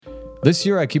This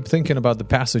year I keep thinking about the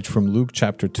passage from Luke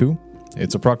chapter 2.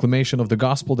 It's a proclamation of the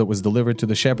gospel that was delivered to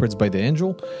the shepherds by the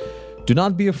angel. Do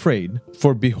not be afraid,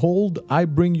 for behold, I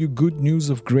bring you good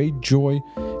news of great joy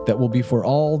that will be for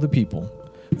all the people.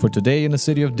 For today in the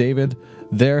city of David,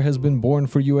 there has been born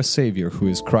for you a Savior, who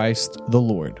is Christ the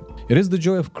Lord. It is the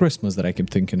joy of Christmas that I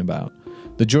keep thinking about.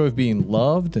 The joy of being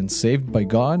loved and saved by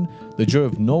God, the joy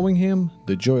of knowing Him,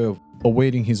 the joy of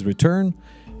awaiting His return,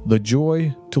 the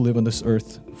joy to live on this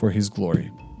earth for His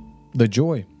glory. The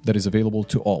joy that is available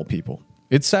to all people.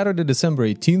 It's Saturday, December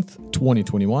 18th,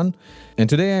 2021, and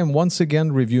today I am once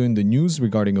again reviewing the news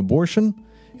regarding abortion.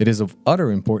 It is of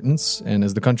utter importance, and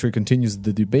as the country continues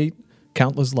the debate,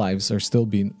 countless lives are still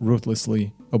being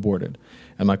ruthlessly aborted.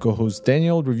 And my co-host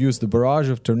Daniel reviews the barrage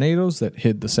of tornadoes that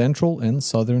hit the central and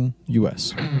southern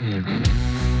U.S.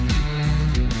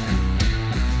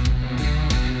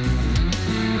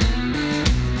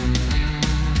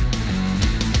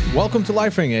 Welcome to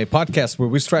Life Ring, a podcast where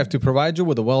we strive to provide you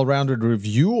with a well-rounded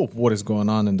review of what is going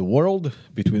on in the world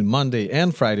between Monday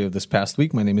and Friday of this past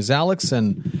week. My name is Alex,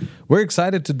 and we're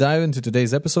excited to dive into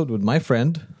today's episode with my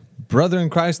friend, brother in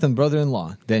Christ and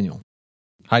brother-in-law, Daniel.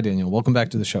 Hi, Daniel. Welcome back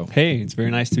to the show. Hey, it's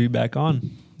very nice to be back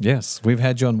on. Yes, we've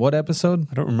had you on what episode?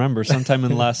 I don't remember. Sometime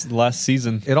in last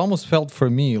season. It almost felt for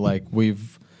me like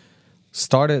we've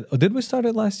started. Oh, did we start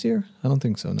it last year? I don't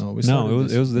think so. No,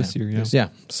 it was this year. Yeah. Yeah.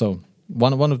 So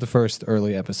one of the first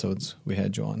early episodes we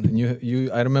had you on, and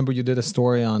you. I remember you did a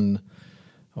story on,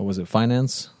 what was it,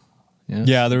 finance? Yes?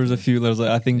 Yeah, there was a few.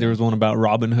 I think there was one about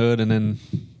Robinhood, and then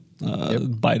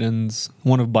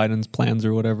one of Biden's plans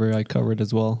or whatever I covered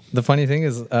as well. The funny thing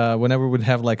is, whenever we'd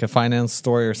have like a finance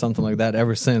story or something like that,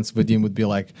 ever since, Vadim would be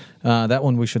like, that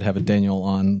one we should have a Daniel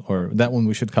on, or that one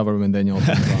we should cover when Daniel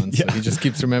comes on. So he just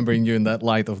keeps remembering you in that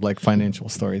light of like financial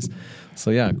stories.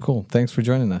 So yeah, cool. Thanks for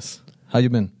joining us. How you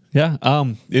been? Yeah,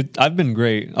 I've been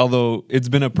great, although it's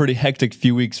been a pretty hectic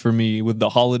few weeks for me with the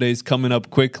holidays coming up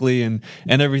quickly and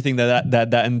everything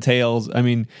that entails. I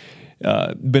mean,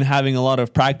 been having a lot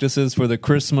of practices for the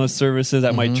Christmas services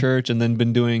at my church, and then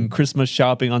been doing Christmas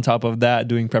shopping on top of that,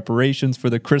 doing preparations for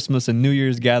the Christmas and New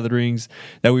Year's gatherings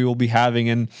that we will be having,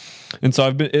 and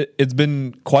so it's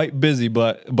been quite busy,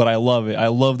 but I love it. I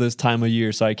love this time of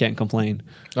year, so I can't complain.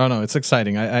 Oh no, it's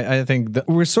exciting. I think that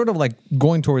we're sort of like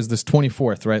going towards this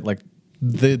 24th, right? Like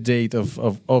the date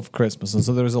of Christmas, and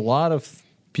so there's a lot of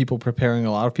people preparing,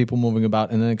 a lot of people moving about,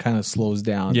 and then it kind of slows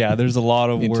down. Yeah, there's a lot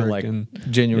of work, like and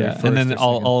January 1st, and then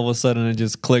all of a sudden it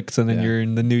just clicks, and then you're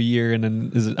in the new year, and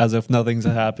then it's as if nothing's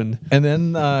happened. And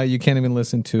then you can't even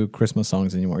listen to Christmas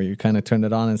songs anymore. You kind of turn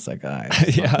it on, and it's like,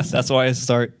 yeah, that's why I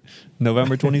start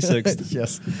November 26th.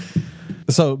 Yes.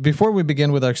 So before we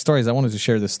begin with our stories, I wanted to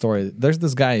share this story. There's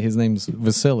this guy, his name's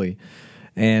Vasily.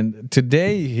 And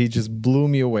today he just blew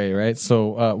me away, right?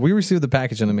 So we received the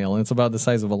package in the mail, and it's about the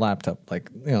size of a laptop, like,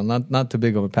 not too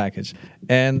big of a package.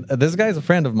 And this guy's a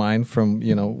friend of mine from,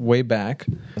 way back.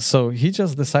 So he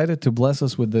just decided to bless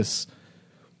us with this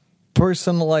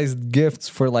personalized gifts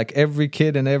for like every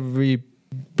kid and every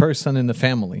person in the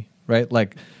family, right?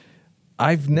 Like,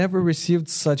 I've never received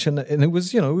such and it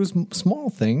was, it was small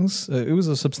things. It was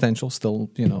a substantial still,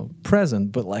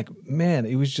 present, but like, man,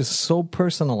 it was just so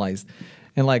personalized.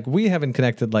 And like, we haven't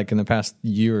connected like in the past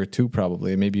year or two,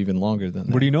 probably, maybe even longer than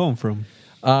that. Where do you know him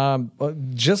from?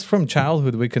 Just from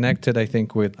childhood, we connected, I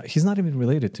think, he's not even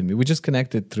related to me. We just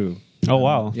connected through. Oh,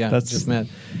 wow. Yeah, that's just met.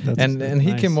 And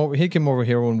he nice. came over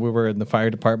here when we were in the fire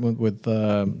department with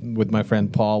my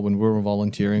friend Paul, when we were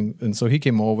volunteering. And so he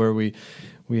came over, we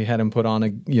had him put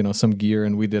on some gear,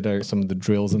 and we did some of the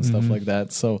drills and stuff like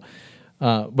that. So,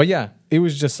 but yeah, it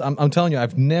was just, I'm telling you,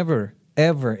 I've never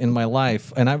ever in my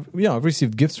life, and I've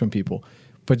received gifts from people,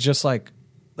 but just like,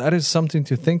 that is something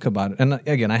to think about. And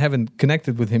again, I haven't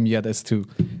connected with him yet as to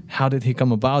how did he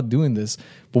come about doing this.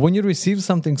 But when you receive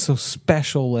something so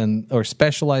special or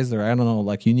specialized, or I don't know,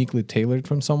 like uniquely tailored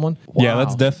from someone, wow. Yeah,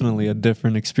 that's definitely a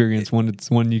different experience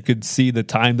when you could see the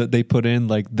time that they put in,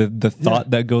 like the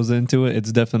thought that goes into it.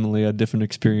 It's definitely a different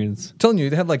experience. I'm telling you,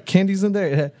 it had like candies in there.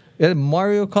 It had a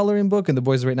Mario coloring book, and the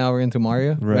boys right now are into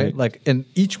Mario, right? Like, and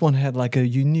each one had like a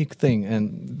unique thing,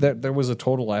 and there was a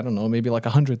total, I don't know, maybe like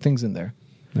 100 things in there.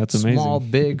 That's amazing. Small,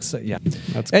 big, yeah.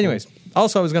 That's cool. Anyways,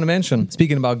 also I was going to mention,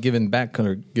 speaking about giving back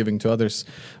or giving to others,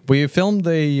 we filmed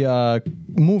a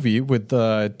movie with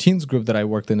the teens group that I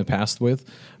worked in the past with.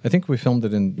 I think we filmed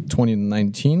it in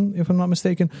 2019, if I'm not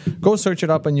mistaken. Go search it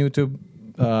up on YouTube.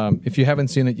 If you haven't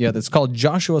seen it yet, it's called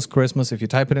Joshua's Christmas. If you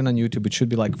type it in on YouTube, it should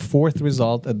be like fourth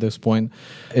result at this point.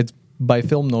 It's by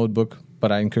Film Notebook,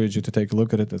 but I encourage you to take a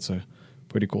look at it. It's a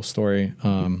pretty cool story.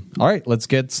 All right, let's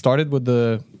get started with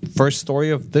the first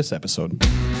story of this episode.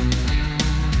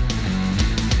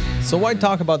 So why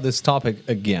talk about this topic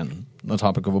again, the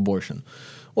topic of abortion?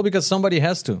 Well, because somebody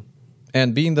has to.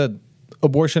 And being that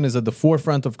abortion is at the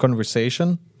forefront of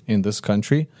conversation in this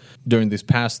country during these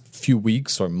past few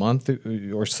weeks or month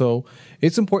or so,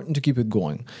 it's important to keep it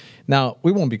going. Now,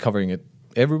 we won't be covering it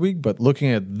every week, but looking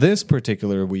at this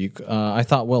particular week, I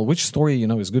thought, well, which story,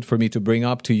 is good for me to bring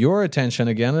up to your attention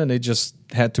again? And it just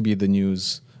had to be the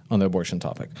news on the abortion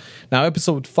topic. Now,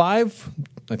 episode 5,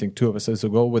 I think 2 episodes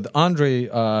ago, with Andre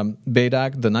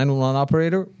Bedak, the 911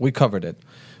 operator, we covered it.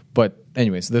 But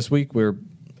anyways, this week we're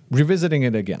revisiting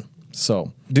it again.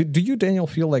 So, do you, Daniel,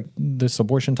 feel like this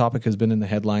abortion topic has been in the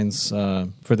headlines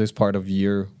for this part of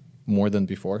year more than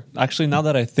before? Actually, now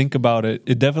that I think about it,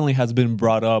 it definitely has been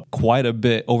brought up quite a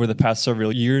bit over the past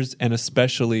several years, and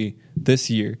especially this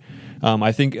year.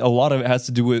 I think a lot of it has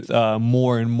to do with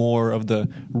more and more of the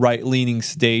right-leaning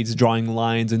states drawing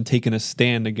lines and taking a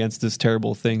stand against this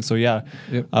terrible thing. So yeah,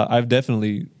 yep. I've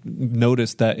definitely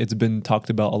noticed that it's been talked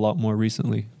about a lot more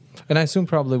recently. And I assume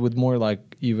probably with more like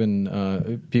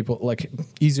even people like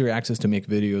easier access to make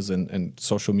videos and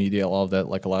social media, all of that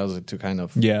like allows it to kind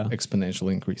of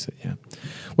exponentially increase it. Yeah.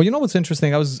 Well, you know what's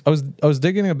interesting? I was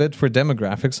digging a bit for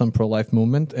demographics on pro-life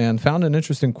movement and found an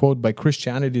interesting quote by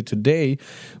Christianity Today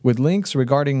with links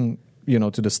regarding to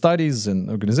the studies and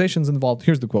organizations involved.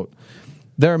 Here's the quote.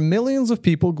 There are millions of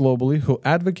people globally who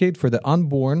advocate for the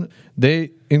unborn.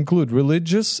 They include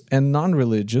religious and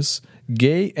non-religious,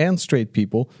 gay and straight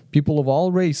people, people of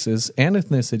all races and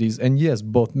ethnicities, and yes,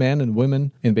 both men and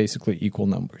women in basically equal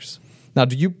numbers. Now,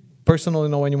 do you personally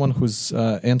know anyone who's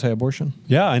anti-abortion?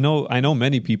 Yeah, I know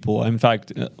many people. In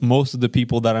fact, most of the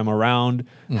people that I'm around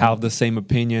have the same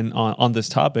opinion on this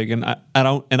topic, and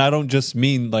I don't just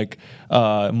mean like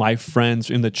my friends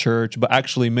in the church, but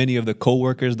actually many of the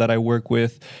coworkers that I work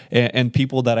with and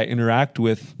people that I interact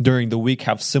with during the week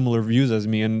have similar views as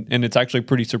me, and it's actually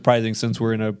pretty surprising since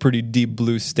we're in a pretty deep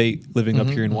blue state living up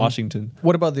here in Washington.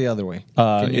 What about the other way?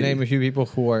 Can you name a few people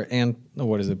who are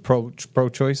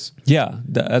pro-choice? Yeah,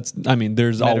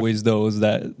 there's always those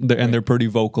and they're pretty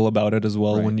vocal about it as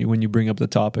well when you bring up the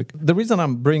topic. The reason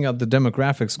I'm bringing up the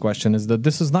demographics question is that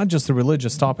this is not just a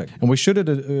religious topic, and we shouldn't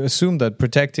assume that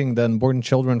protecting the unborn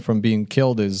children from being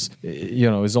killed is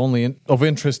only of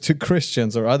interest to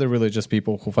Christians or other religious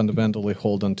people who fundamentally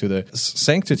hold on to the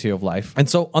sanctity of life. And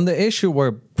so on the issue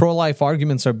where pro-life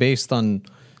arguments are based on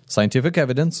scientific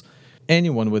evidence,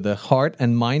 anyone with a heart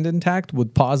and mind intact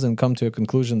would pause and come to a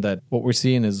conclusion that what we're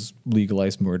seeing is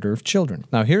legalized murder of children.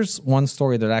 Now, here's one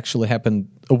story that actually happened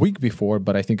a week before,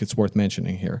 but I think it's worth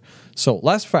mentioning here. So,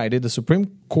 last Friday, the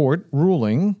Supreme Court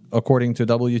ruling, according to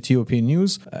WTOP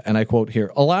News, and I quote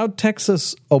here, allowed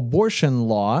Texas abortion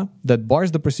law that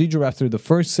bars the procedure after the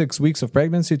first 6 weeks of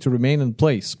pregnancy to remain in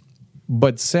place,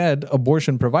 but said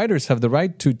abortion providers have the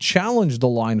right to challenge the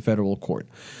law in federal court.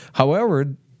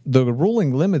 However, the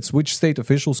ruling limits which state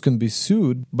officials can be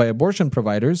sued by abortion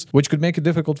providers, which could make it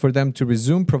difficult for them to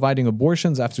resume providing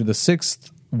abortions after the 6th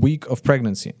week of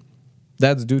pregnancy.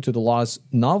 That's due to the law's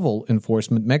novel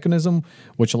enforcement mechanism,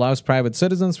 which allows private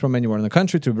citizens from anywhere in the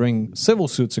country to bring civil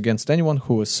suits against anyone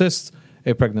who assists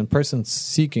a pregnant person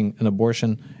seeking an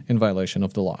abortion in violation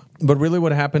of the law. But really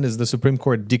what happened is the Supreme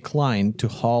Court declined to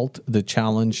halt the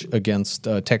challenge against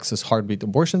Texas heartbeat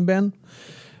abortion ban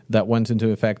that went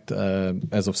into effect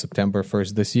as of September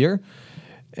 1st this year.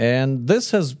 And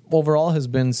this has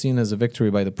been seen as a victory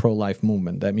by the pro-life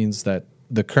movement. That means that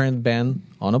the current ban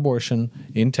on abortion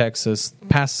in Texas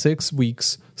past 6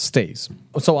 weeks stays.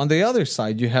 So on the other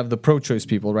side, you have the pro-choice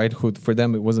people, right, who for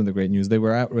them it wasn't the great news. They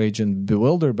were outraged and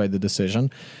bewildered by the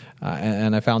decision.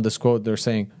 And I found this quote. They're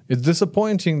saying, it's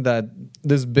disappointing that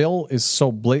this bill is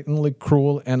so blatantly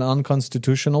cruel and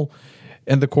unconstitutional,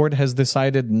 and the court has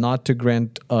decided not to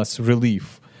grant us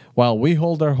relief. While we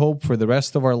hold our hope for the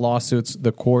rest of our lawsuits,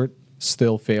 the court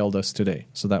still failed us today.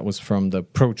 So that was from the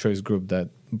pro-choice group that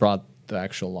brought the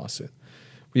actual lawsuit.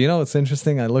 But it's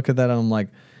interesting. I look at that and I'm like,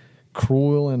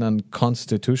 cruel and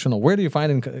unconstitutional. Where do you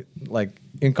find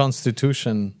in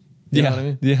Constitution? You know what I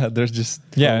mean? Yeah, there's just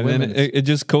and then it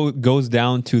just goes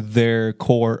down to their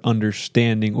core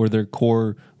understanding or their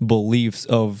core beliefs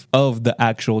of the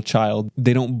actual child.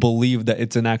 They don't believe that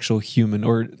it's an actual human,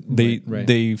 or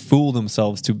they fool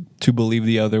themselves to believe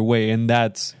the other way, and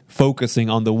that's focusing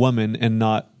on the woman and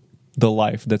not the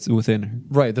life that's within her.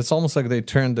 Right. That's almost like they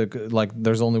turned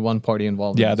there's only one party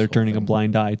involved. Yeah, they're turning a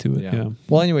blind eye to it. Yeah.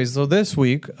 Well, anyways, so this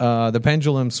week the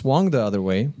pendulum swung the other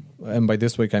way. And by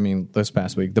this week, I mean this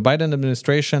past week. The Biden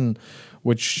administration,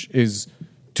 which is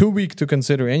too weak to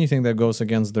consider anything that goes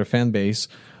against their fan base,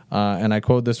 And I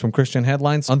quote this from Christian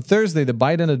Headlines. On Thursday, the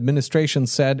Biden administration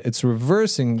said it's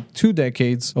reversing 2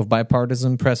 decades of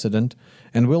bipartisan precedent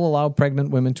and will allow pregnant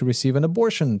women to receive an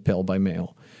abortion pill by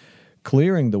mail,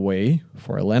 clearing the way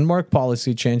for a landmark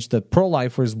policy change that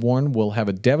pro-lifers warn will have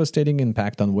a devastating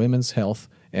impact on women's health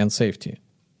and safety.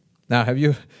 Now, have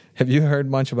you heard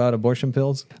much about abortion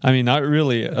pills? I mean, not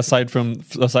really. Aside from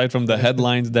the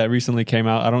headlines that recently came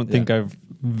out, I don't think I've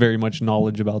very much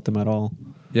knowledge about them at all.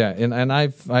 Yeah, and I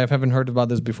haven't heard about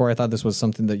this before. I thought this was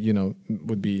something that,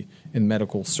 would be in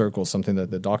medical circles, something that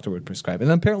the doctor would prescribe.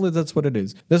 And apparently that's what it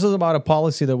is. This is about a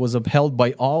policy that was upheld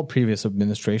by all previous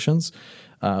administrations.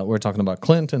 We're talking about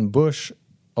Clinton, Bush,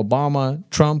 Obama,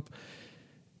 Trump.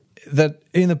 That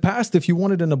in the past, if you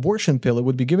wanted an abortion pill, it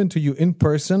would be given to you in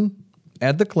person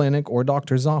at the clinic or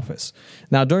doctor's office.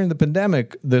 Now, during the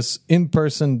pandemic, this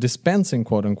in-person dispensing,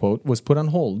 quote-unquote, was put on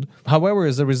hold. However,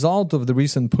 as a result of the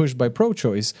recent push by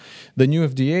pro-choice, the new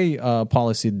FDA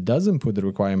policy doesn't put the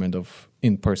requirement of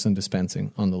in-person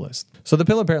dispensing on the list. So the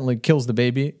pill apparently kills the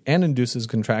baby and induces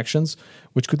contractions,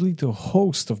 which could lead to a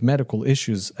host of medical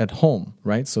issues at home,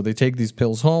 right? So they take these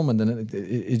pills home, and then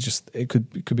it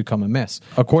could become a mess.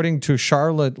 According to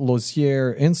Charlotte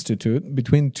Lozier Institute,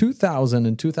 between 2000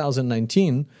 and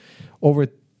 2019, over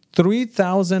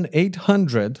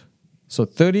 3,800, so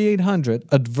 3,800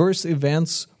 adverse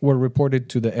events were reported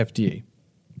to the FDA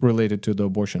related to the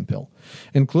abortion pill,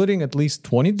 including at least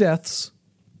 20 deaths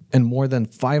and more than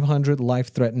 500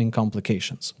 life-threatening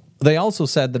complications. They also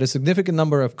said that a significant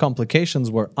number of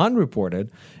complications were unreported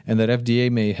and that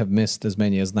FDA may have missed as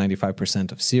many as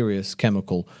 95% of serious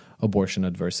chemical abortion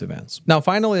adverse events. Now,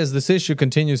 finally, as this issue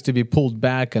continues to be pulled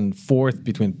back and forth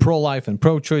between pro-life and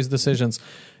pro-choice decisions,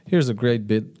 here's a great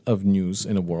bit of news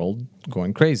in a world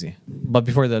going crazy. But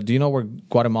before that, do you know where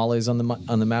Guatemala is on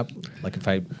the map? Like, if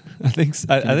I think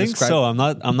so. I'm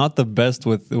not the best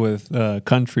with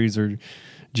countries or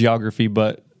geography,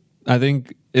 but I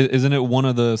think, isn't it one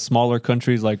of the smaller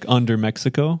countries, like under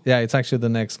Mexico? Yeah, it's actually the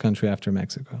next country after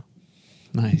Mexico.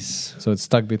 Nice. So it's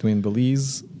stuck between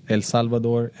Belize, El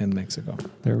Salvador, and Mexico.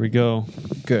 There we go.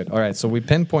 Good. All right, so we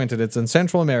pinpointed it's in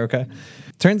Central America.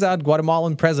 Turns out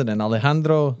Guatemalan President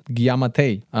Alejandro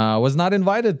Giammattei was not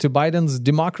invited to Biden's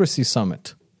Democracy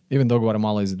Summit, even though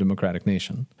Guatemala is a democratic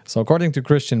nation. So according to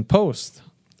Christian Post,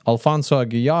 Alfonso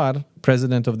Aguilar,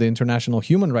 president of the International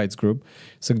Human Rights Group,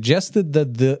 suggested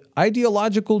that the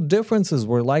ideological differences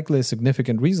were likely a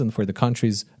significant reason for the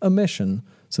country's omission,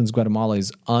 since Guatemala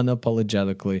is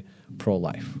unapologetically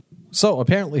pro-life. So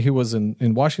apparently he was in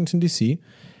Washington, D.C.,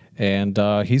 and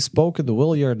he spoke at the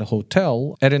Williard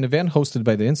Hotel at an event hosted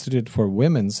by the Institute for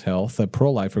Women's Health, a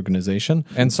pro-life organization.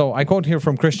 And so I quote here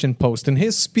from Christian Post. In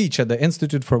his speech at the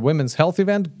Institute for Women's Health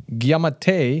event,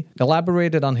 Giammattei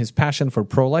elaborated on his passion for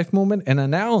pro-life movement and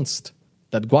announced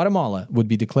that Guatemala would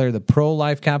be declared the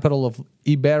pro-life capital of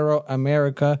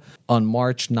Ibero-America on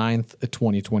March 9th,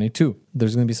 2022.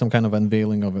 There's going to be some kind of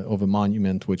unveiling of a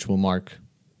monument which will mark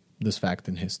this fact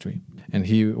in history. And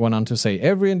he went on to say,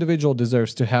 every individual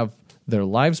deserves to have their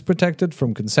lives protected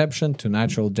from conception to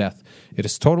natural death. It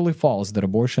is totally false that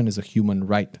abortion is a human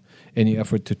right. Any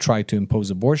effort to try to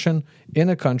impose abortion in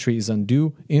a country is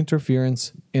undue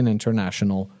interference in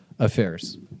international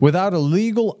affairs. Without a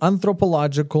legal,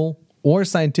 anthropological, or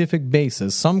scientific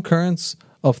basis, some currents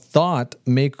of thought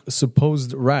make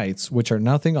supposed rights, which are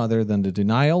nothing other than the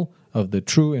denial of the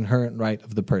true inherent right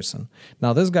of the person.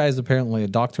 Now, this guy is apparently a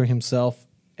doctor himself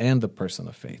and a person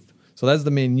of faith. So that's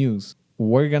the main news.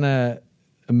 We're going to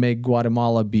make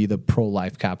Guatemala be the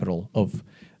pro-life capital of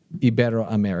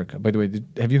Ibero-America. By the way,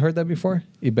 have you heard that before?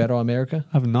 Ibero-America?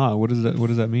 I have not. What does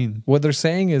that mean? What they're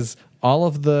saying is all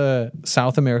of the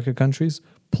South America countries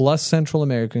plus Central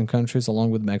American countries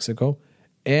along with Mexico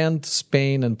and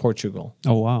Spain and Portugal.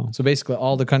 Oh, wow. So basically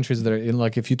all the countries that are in,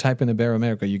 like, if you type in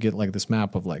Ibero-America, you get like this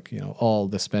map of, like, all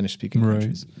the Spanish-speaking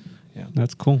countries. Yeah.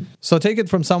 That's cool. So take it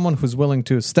from someone who's willing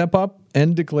to step up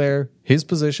and declare his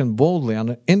position boldly on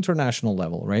an international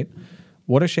level, right?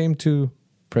 What a shame to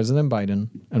President Biden,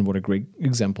 and what a great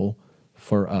example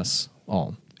for us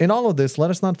all. In all of this,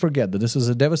 let us not forget that this is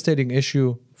a devastating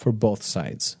issue for both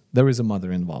sides. There is a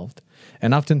mother involved.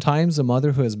 And oftentimes, a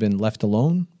mother who has been left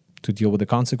alone to deal with the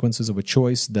consequences of a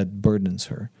choice that burdens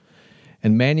her.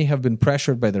 And many have been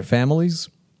pressured by their families,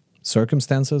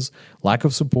 circumstances, lack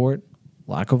of support,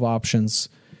 lack of options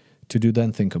to do the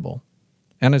unthinkable.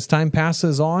 And as time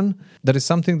passes on, that is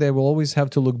something they will always have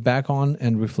to look back on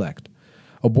and reflect.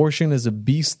 Abortion is a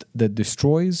beast that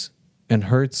destroys and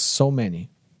hurts so many.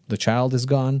 The child is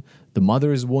gone, the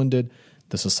mother is wounded,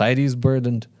 the society is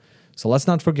burdened. So let's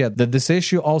not forget that this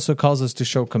issue also calls us to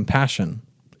show compassion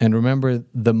And remember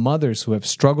the mothers who have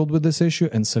struggled with this issue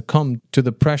and succumbed to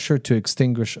the pressure to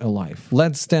extinguish a life.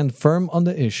 Let's stand firm on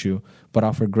the issue, but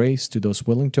offer grace to those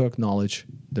willing to acknowledge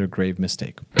their grave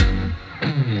mistake.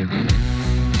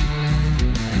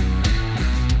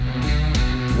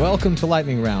 Welcome to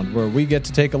Lightning Round, where we get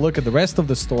to take a look at the rest of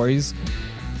the stories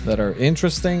that are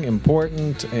interesting,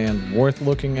 important, and worth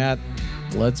looking at.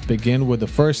 Let's begin with the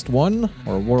first one,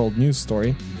 or world news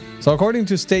story. So according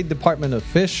to State Department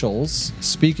officials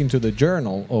speaking to the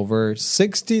Journal, over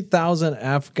 60,000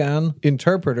 Afghan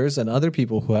interpreters and other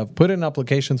people who have put in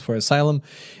applications for asylum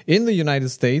in the United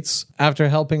States after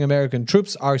helping American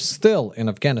troops are still in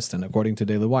Afghanistan, according to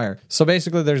Daily Wire. So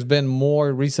basically there's been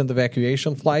more recent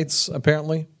evacuation flights,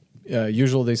 apparently.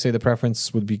 Usually they say the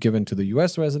preference would be given to the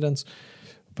U.S. residents,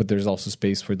 but there's also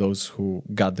space for those who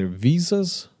got their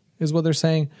visas, is what they're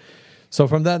saying. So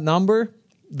from that number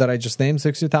that I just named,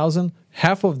 60,000,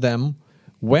 half of them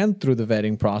went through the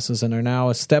vetting process and are now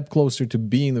a step closer to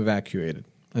being evacuated.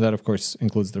 And that, of course,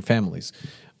 includes their families.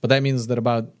 But that means that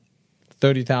about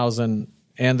 30,000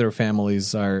 and their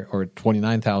families or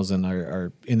 29,000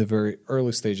 are in the very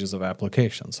early stages of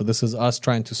application. So this is us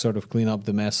trying to sort of clean up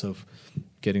the mess of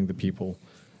getting the people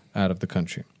out of the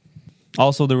country.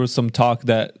 Also, there was some talk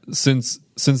that since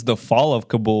the fall of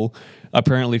Kabul,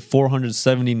 apparently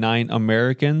 479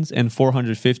 Americans and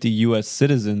 450 U.S.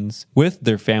 citizens with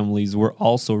their families were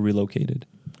also relocated.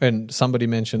 And somebody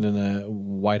mentioned in a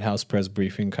White House press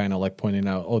briefing, kind of like pointing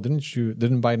out,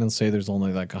 didn't Biden say there's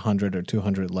only like 100 or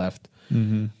 200 left?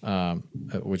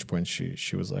 Mm-hmm. At which point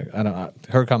she was like,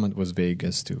 her comment was vague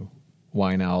as to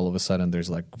why now all of a sudden there's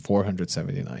like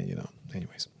 479,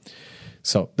 anyways.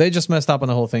 So they just messed up on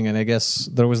the whole thing, and I guess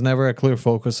there was never a clear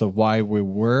focus of why we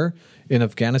were in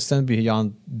Afghanistan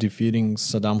beyond defeating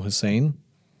Saddam Hussein.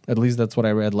 At least that's what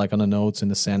I read like on the notes in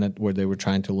the Senate where they were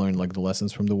trying to learn like the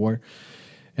lessons from the war.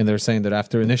 And they're saying that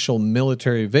after initial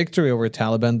military victory over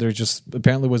Taliban, there just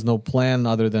apparently was no plan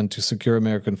other than to secure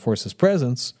American forces'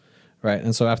 presence, right?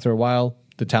 And so after a while,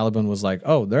 the Taliban was like,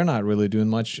 they're not really doing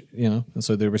much, and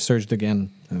so they resurged again,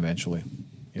 and eventually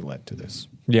it led to this.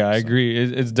 Yeah, I agree.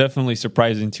 It's definitely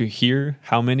surprising to hear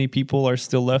how many people are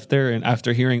still left there, and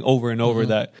after hearing over and over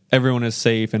that everyone is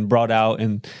safe and brought out,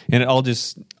 and it all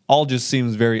just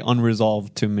seems very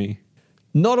unresolved to me.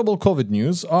 Notable COVID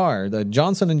news are that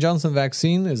Johnson & Johnson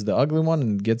vaccine is the ugly one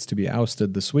and gets to be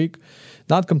ousted this week.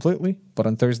 Not completely, but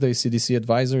on Thursday, CDC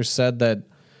advisors said that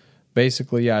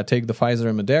basically, take the Pfizer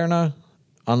and Moderna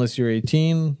unless you're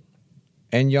 18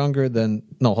 and younger than...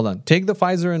 No, hold on. Take the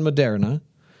Pfizer and Moderna,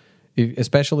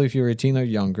 especially if you're 18 or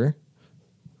younger,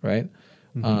 right?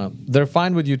 Mm-hmm. They're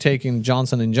fine with you taking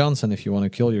Johnson & Johnson if you want to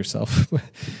kill yourself.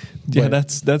 Yeah,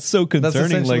 that's so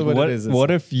concerning. Like,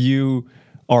 what if you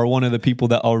are one of the people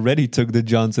that already took the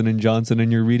Johnson & Johnson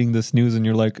and you're reading this news and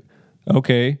you're like,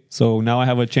 okay, so now I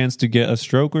have a chance to get a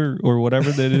stroke or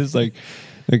whatever that is. Like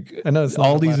I know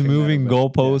all these moving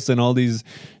goalposts and all these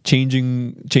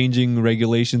changing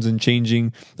regulations and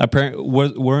changing. Apparently,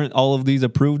 weren't all of these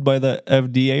approved by the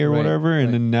FDA or whatever,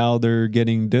 and then now they're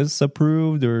getting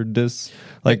disapproved or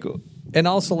And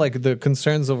also, like, the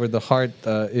concerns over the heart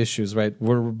issues, right,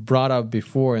 were brought up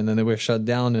before, and then they were shut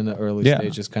down in the early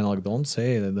stages. Kind of like, don't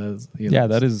say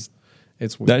that.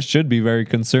 It's weird. That should be very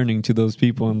concerning to those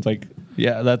people. And like,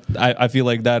 I feel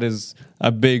like that is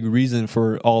a big reason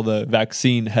for all the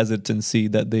vaccine hesitancy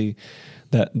that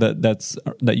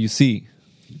you see,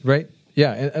 right?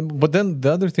 Yeah, but then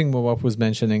the other thing Mawaf was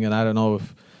mentioning, and I don't know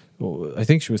if I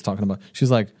think she was talking about.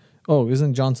 She's like,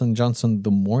 isn't Johnson & Johnson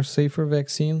the more safer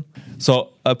vaccine?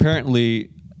 So apparently,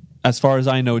 as far as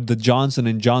I know, the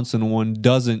Johnson & Johnson one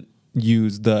doesn't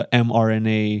use the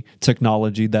mRNA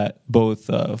technology that both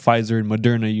Pfizer and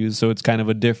Moderna use. So it's kind of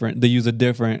they use a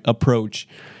different approach.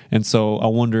 And so I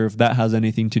wonder if that has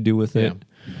anything to do with it.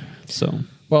 So,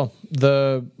 well,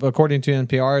 according to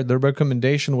NPR, the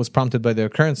recommendation was prompted by the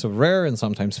occurrence of rare and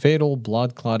sometimes fatal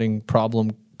blood clotting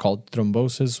problem called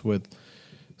thrombosis with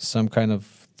some kind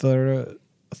of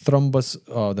thrombus.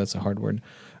 Oh, that's a hard word.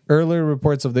 Earlier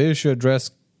reports of the issue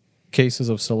addressed cases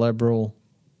of cerebral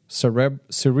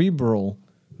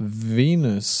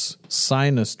venous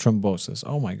sinus thrombosis.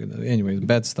 Oh my goodness. Anyway,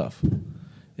 bad stuff.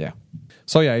 Yeah.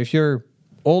 So if you're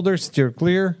older, steer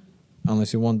clear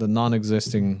unless you want the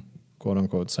non-existing quote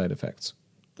unquote side effects.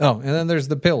 Oh, and then there's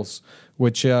the pills,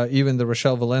 which even the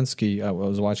Rochelle Walensky, I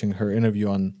was watching her interview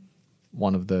on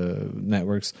one of the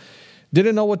networks,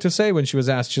 didn't know what to say when she was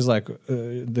asked. She's like,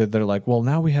 they're like, well,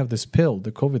 now we have this pill,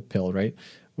 the COVID pill, right?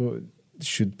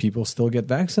 Should people still get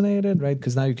vaccinated, right?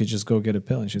 Because now you could just go get a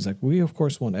pill. And she's like, we, of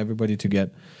course, want everybody to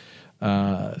get,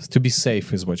 to be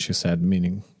safe is what she said,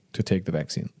 meaning to take the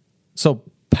vaccine. So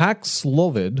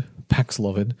Paxlovid,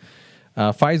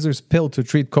 Pfizer's pill to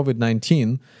treat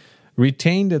COVID-19,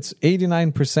 retained its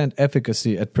 89%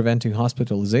 efficacy at preventing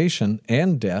hospitalization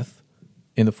and death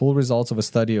in the full results of a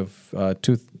study of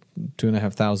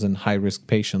 2,500 high-risk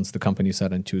patients, the company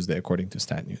said on Tuesday, according to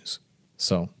Stat News.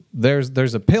 So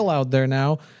there's a pill out there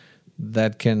now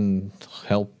that can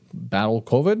help battle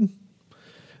COVID.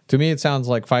 To me, it sounds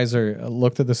like Pfizer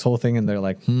looked at this whole thing and they're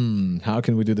like, how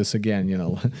can we do this again? You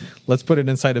know, let's put it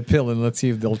inside a pill and let's see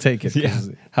if they'll take it. Yeah.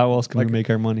 How else can we make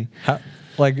our money?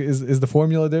 Is the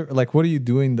formula there? Like, what are you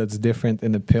doing that's different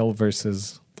in a pill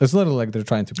versus... It's literally like they're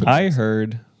trying to put... I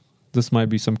heard, this might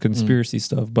be some conspiracy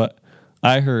stuff, but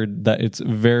I heard that it's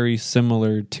very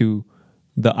similar to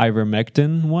the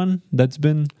ivermectin one that's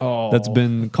been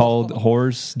called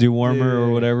horse dewormer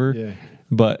or whatever. Yeah.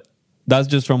 But that's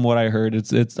just from what I heard.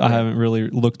 It's I haven't really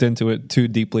looked into it too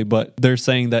deeply, but they're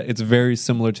saying that it's very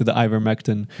similar to the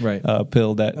ivermectin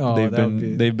pill that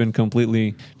they've been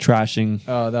completely trashing.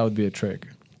 Oh, that would be a trick.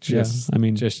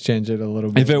 Just change it a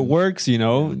little bit. If it works,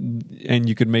 and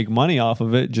you could make money off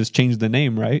of it, just change the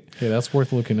name, right? Yeah, that's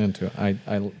worth looking into.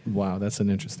 Wow, that's an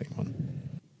interesting one.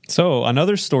 So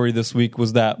another story this week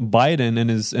was that Biden and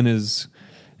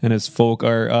his folk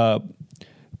are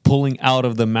pulling out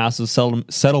of the massive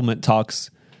settlement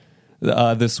talks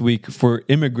this week for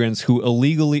immigrants who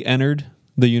illegally entered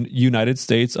the United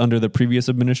States under the previous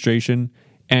administration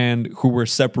and who were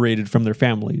separated from their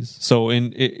families. So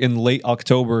in late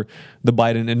October, the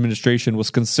Biden administration was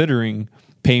considering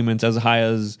payments as high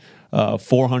as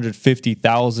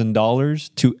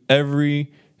 $450,000 to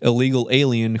every illegal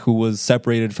alien who was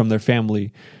separated from their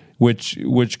family, which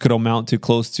could amount to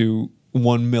close to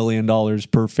 $1 million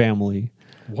per family.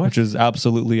 What? Which is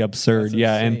absolutely absurd.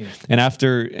 Yeah, and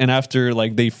after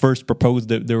like they first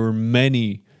proposed it, there were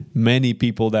many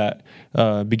people that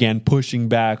began pushing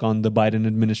back on the Biden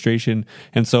administration,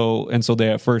 and so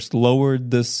they at first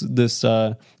lowered this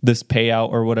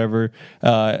payout or whatever,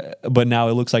 but now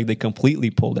it looks like they completely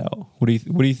pulled out. What do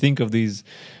you think of these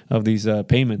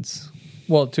payments?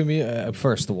 Well, to me,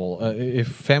 first of all, if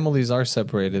families are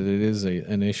separated, it is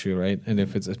an issue, right? And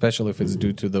especially if it's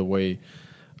due to the way,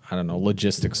 I don't know,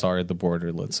 logistics are at the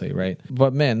border, let's say, right?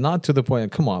 But man, not to the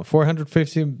point. Come on,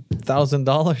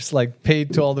 $450,000 like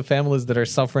paid to all the families that are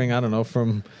suffering, I don't know,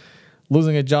 from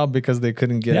losing a job because they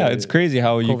couldn't get. Yeah, it's crazy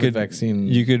how COVID vaccine.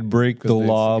 You could break the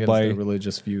law by their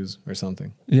religious views or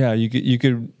something. Yeah, you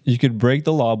could break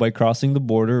the law by crossing the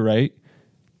border, right?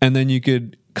 And then you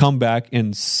could come back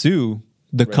and sue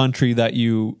the country that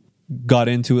you got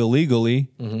into illegally,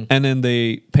 and then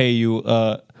they pay you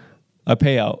a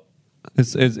payout.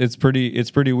 It's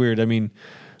pretty weird. I mean,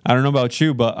 I don't know about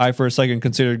you, but I for a second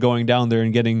considered going down there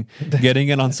and getting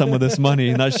in on some of this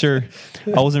money. Not sure.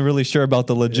 I wasn't really sure about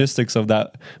the logistics of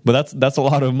that, but that's a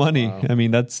lot of money. Wow. I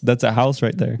mean, that's a house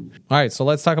right there. All right, so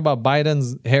let's talk about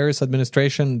Biden's Harris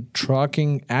administration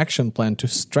trucking action plan to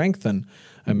strengthen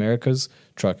America's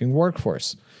trucking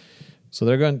workforce. So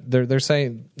they're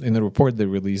saying in the report they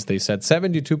released, they said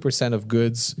 72% of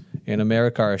goods in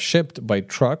America are shipped by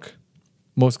truck.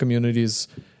 Most communities,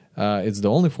 it's the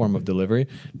only form of delivery.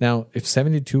 Now, if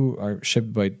 72 are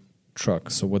shipped by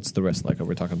truck, so what's the rest like? Are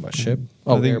we talking about ship?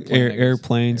 Oh, I think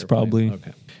airplanes probably.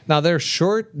 Okay. Now, they're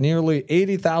short nearly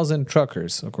 80,000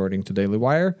 truckers, according to Daily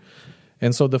Wire.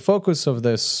 And so the focus of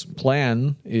this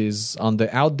plan is on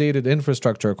the outdated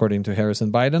infrastructure, according to Harris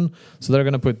and Biden. So they're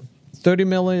going to put $30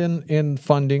 million in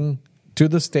funding to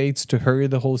the states to hurry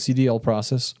the whole CDL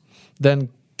process, then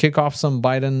kick off some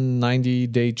Biden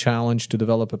 90-day challenge to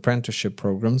develop apprenticeship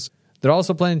programs. They're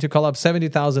also planning to call up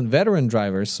 70,000 veteran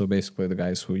drivers, so basically the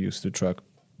guys who used to truck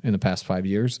in the past 5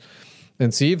 years,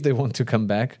 and see if they want to come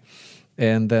back,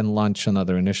 and then launch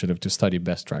another initiative to study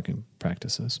best trucking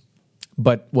practices.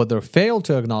 But what they failed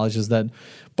to acknowledge is that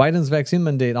Biden's vaccine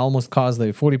mandate almost caused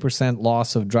a 40%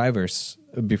 loss of drivers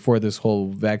before this whole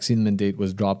vaccine mandate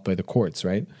was dropped by the courts,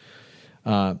 right?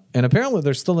 And apparently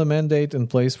there's still a mandate in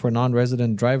place for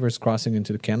non-resident drivers crossing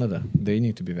into Canada. They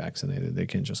need to be vaccinated. They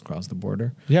can't just cross the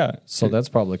border. Yeah. So that's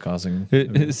probably causing...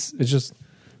 It's just...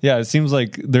 Yeah, it seems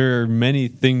like there are many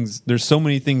things. There's so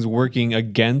many things working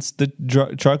against the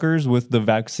truckers with the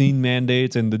vaccine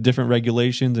mandates and the different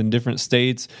regulations in different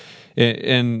states,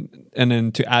 and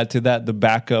then to add to that the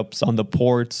backups on the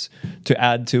ports to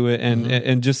add to it,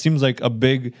 and just seems like a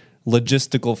big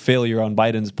logistical failure on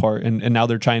Biden's part. And now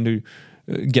they're trying to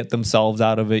get themselves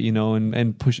out of it,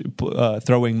 and push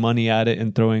throwing money at it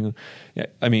and throwing.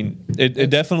 I mean, it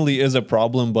definitely is a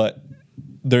problem, but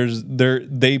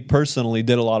they personally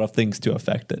did a lot of things to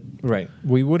affect it. Right.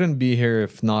 We wouldn't be here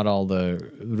if not all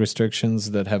the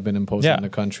restrictions that have been imposed on the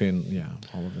country and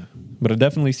all of that. But it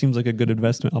definitely seems like a good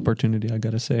investment opportunity, I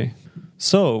gotta say.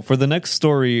 So for the next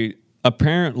story,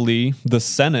 apparently the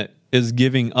Senate is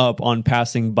giving up on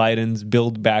passing Biden's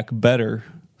Build Back Better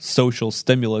social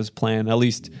stimulus plan. At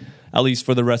least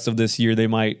for the rest of this year, they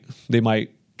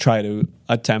might try to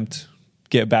attempt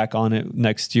get back on it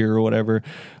next year or whatever.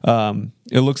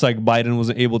 It looks like Biden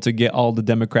wasn't able to get all the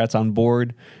Democrats on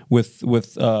board with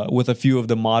a few of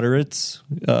the moderates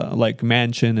like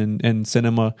Manchin and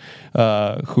Sinema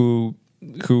who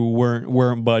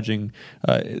weren't budging.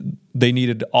 They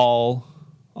needed all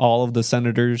of the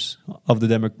senators of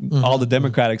the all the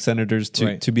Democratic senators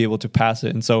to be able to pass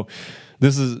it. And so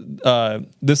this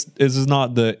is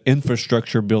not the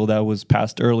infrastructure bill that was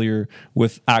passed earlier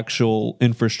with actual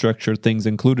infrastructure things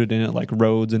included in it, like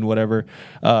roads and whatever.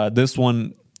 This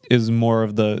one is more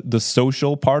of the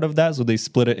social part of that. So they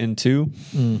split it in two.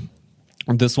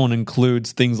 This one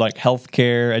includes things like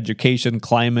healthcare, education,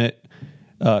 climate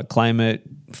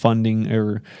funding,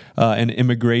 and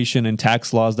immigration and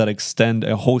tax laws that extend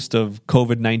a host of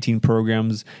COVID-19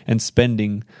 programs and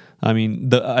spending. I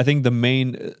mean, I think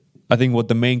what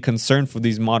the main concern for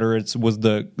these moderates was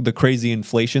the crazy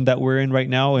inflation that we're in right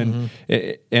now, and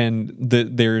they're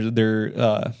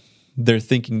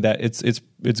thinking that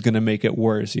it's going to make it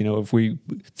worse. You know, if we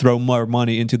throw more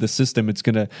money into the system, it's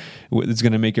going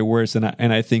to make it worse, and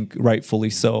I think rightfully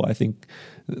so. I think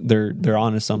they're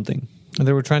onto something. And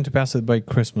they were trying to pass it by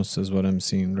Christmas, is what I'm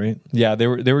seeing, right? Yeah, they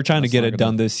were trying to get it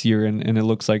done this year, and it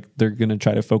looks like they're going to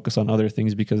try to focus on other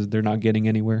things because they're not getting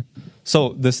anywhere. So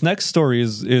this next story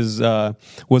was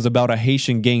about a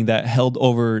Haitian gang that held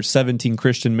over 17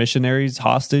 Christian missionaries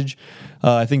hostage,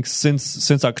 I think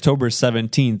since October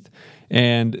 17th,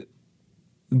 and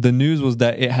the news was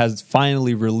that it has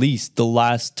finally released the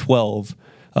last 12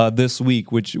 this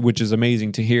week, which is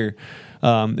amazing to hear.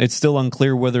 It's still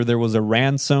unclear whether there was a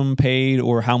ransom paid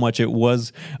or how much it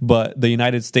was, but the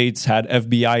United States had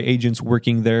FBI agents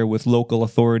working there with local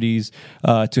authorities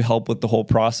to help with the whole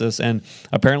process. And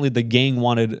apparently the gang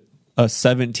wanted a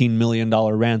 $17 million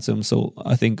ransom, so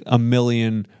I think $1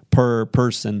 million per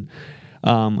person.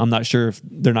 I'm not sure if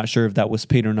that was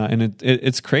paid or not. And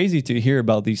it's crazy to hear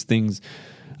about these things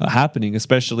happening,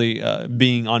 especially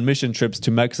being on mission trips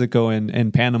to Mexico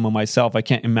and Panama myself. I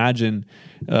can't imagine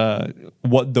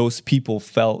what those people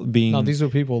felt being. No, these were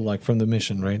people like from the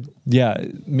mission, right? Yeah,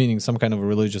 meaning some kind of a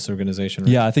religious organization.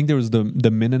 Right? Yeah, I think there was the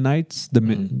Mennonites.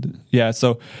 Yeah,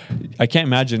 so I can't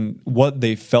imagine what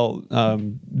they felt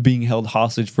being held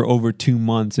hostage for over 2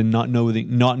 months and not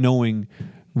knowing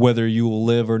whether you will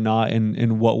live or not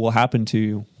and what will happen to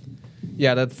you.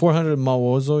 Yeah, that 400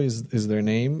 Mawozo is their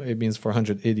name. It means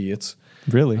 400 idiots.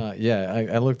 Really?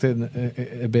 I looked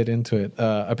a bit into it.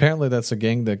 Apparently, that's a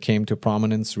gang that came to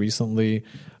prominence recently.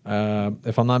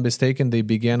 If I'm not mistaken, they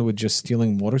began with just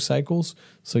stealing motorcycles.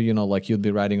 So, like you'd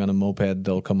be riding on a moped,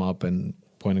 they'll come up and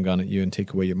point a gun at you and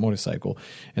take away your motorcycle.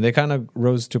 And they kind of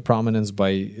rose to prominence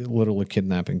by literally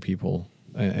kidnapping people.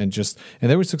 And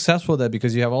they were successful at that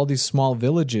because you have all these small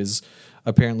villages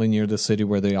apparently near the city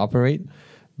where they operate,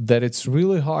 that it's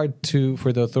really hard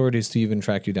for the authorities to even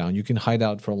track you down. You can hide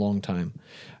out for a long time.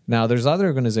 Now, there's other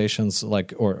organizations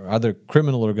or other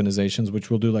criminal organizations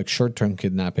which will do like short-term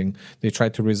kidnapping. They try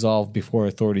to resolve before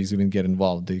authorities even get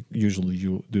involved. They usually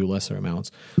do lesser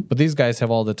amounts. But these guys have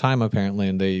all the time apparently,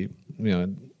 and they,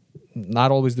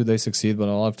 not always do they succeed, but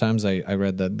a lot of times I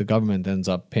read that the government ends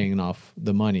up paying off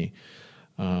the money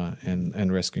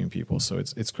and rescuing people. So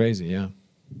it's crazy, yeah,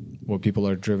 what people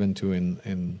are driven to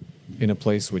in a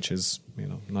place which is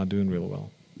not doing real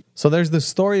well. So there's the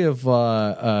story of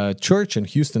a church in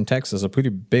Houston, Texas, a pretty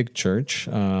big church.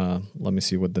 Let me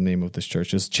see what the name of this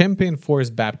church is. Champion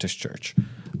Forest Baptist Church.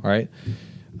 All right,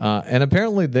 and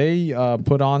apparently they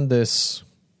put on this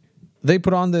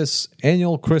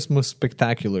annual Christmas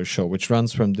spectacular show, which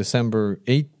runs from December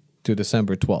 8th to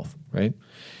December 12th. Right,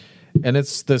 and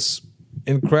it's this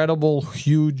incredible,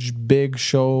 huge, big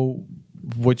show,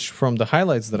 which from the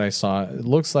highlights that I saw, it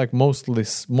looks like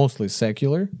mostly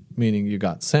secular, meaning you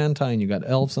got Santa and you got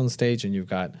elves on stage and you've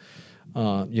got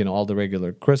all the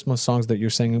regular Christmas songs that you're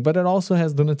singing, but it also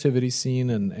has the nativity scene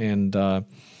and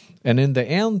in the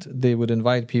end they would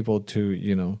invite people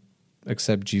to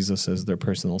accept Jesus as their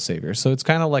personal savior. So it's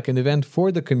kind of like an event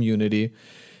for the community.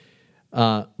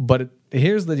 But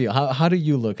here's the deal: how do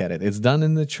you look at it? It's done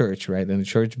in the church, right? In the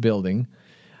church building.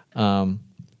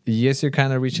 Yes, you're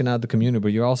kind of reaching out the community,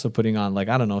 but you're also putting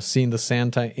on, seeing the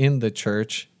Santa in the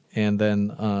church and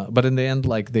then but in the end,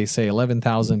 like they say,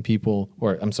 11,000 people,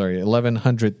 or I'm sorry,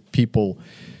 1,100 people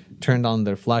turned on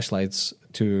their flashlights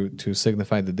to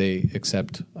signify that they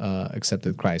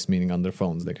accepted Christ, meaning on their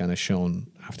phones. They kind of shone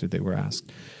after they were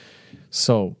asked.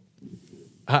 So,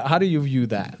 how do you view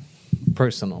that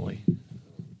personally?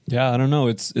 Yeah, I don't know.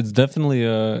 It's definitely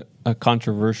a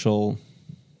controversial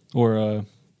or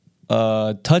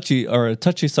a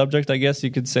touchy subject, I guess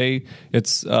you could say.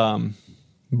 It's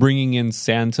bringing in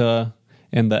Santa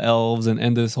and the elves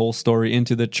and this whole story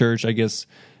into the church. I guess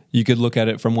you could look at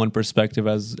it from one perspective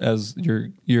as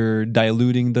you're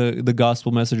diluting the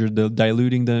gospel message, or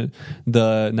diluting the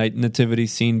nativity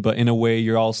scene, but in a way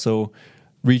you're also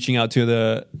reaching out to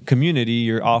the community.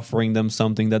 You're offering them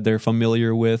something that they're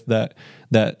familiar with, that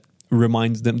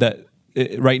reminds them that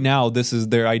right now this is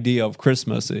their idea of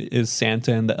Christmas, is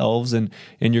Santa and the elves, and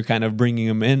you're kind of bringing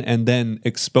them in and then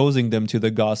exposing them to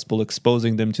the gospel,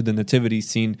 exposing them to the nativity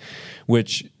scene,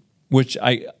 which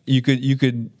you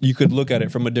could look at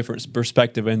it from a different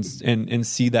perspective and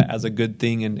see that as a good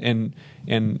thing,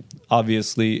 and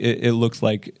obviously it looks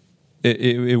like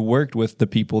it worked with the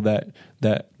people that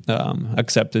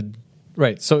accepted.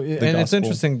 Right. So, and gospel. It's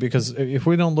interesting because if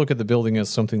we don't look at the building as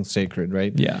something sacred,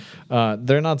 right? Yeah.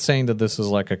 They're not saying that this is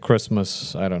like a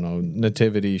Christmas, I don't know,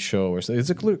 nativity show or something. It's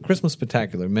a Christmas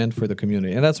spectacular meant for the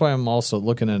community. And that's why I'm also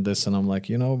looking at this and I'm like,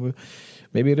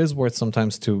 maybe it is worth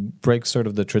sometimes to break sort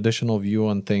of the traditional view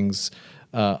on things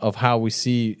of how we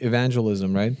see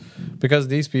evangelism, right? Because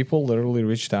these people literally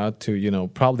reached out to,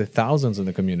 probably thousands in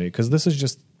the community, because this is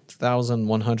just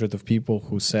 1,100 of people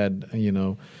who said,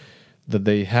 that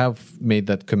they have made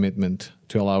that commitment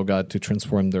to allow God to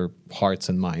transform their hearts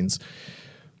and minds.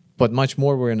 But much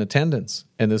more were in attendance,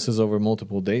 and this is over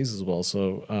multiple days as well.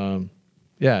 So,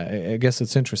 I guess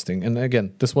it's interesting. And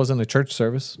again, this wasn't a church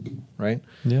service, right?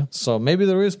 Yeah. So maybe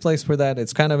there is place for that.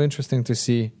 It's kind of interesting to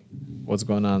see what's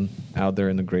going on out there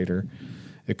in the greater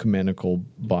ecumenical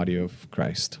body of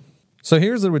Christ. So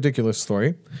here's a ridiculous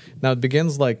story. Now, it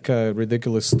begins like a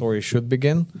ridiculous story should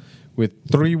begin, with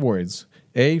 3 words.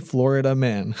 A Florida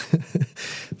man.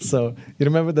 So you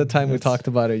remember the time we talked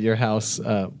about at your house?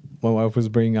 My wife was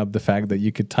bringing up the fact that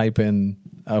you could type in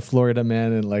a Florida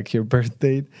man and like your birth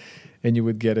date, and you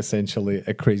would get essentially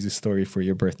a crazy story for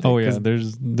your birthday. Oh yeah,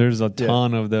 there's a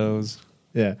ton of those.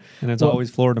 Yeah, and it's always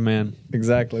Florida man.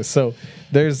 Exactly. So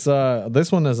there's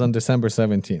this one is on December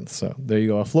 17th. So there you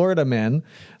go. A Florida man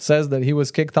says that he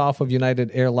was kicked off of United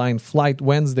Airline flight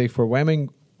Wednesday for wearing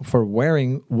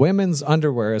women's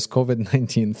underwear as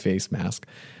COVID-19 face mask.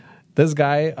 This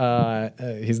guy,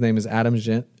 his name is Adam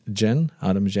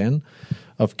Jen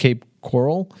of Cape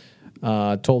Coral,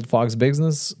 told Fox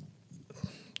Business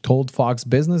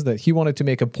that he wanted to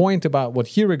make a point about what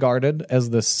he regarded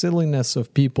as the silliness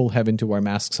of people having to wear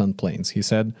masks on planes. He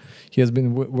said he has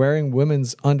been wearing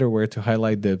women's underwear to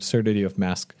highlight the absurdity of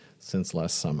masks since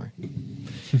last summer.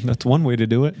 That's one way to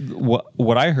do it.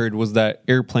 What I heard was that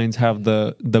airplanes have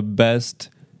the best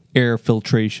air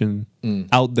filtration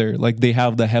out there. Like they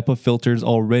have the HEPA filters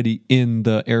already in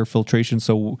the air filtration,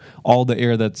 so all the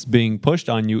air that's being pushed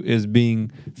on you is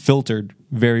being filtered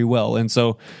very well. And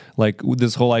so like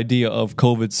this whole idea of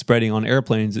COVID spreading on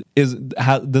airplanes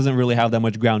doesn't really have that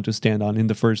much ground to stand on in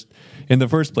the first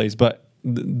place. But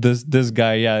this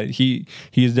guy, he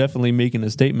is definitely making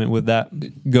a statement with that.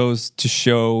 It goes to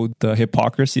show the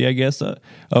hypocrisy, I guess,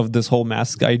 of this whole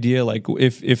mask idea. Like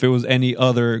if it was any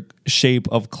other shape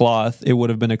of cloth, it would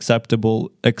have been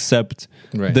acceptable, except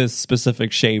this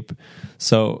specific shape.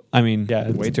 So I mean,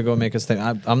 way to go make a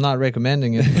statement. I'm not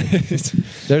recommending it.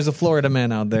 There's a Florida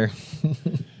man out there.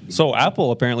 So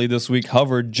Apple apparently this week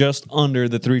hovered just under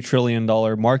the $3 trillion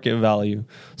market value,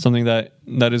 something that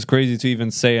is crazy to even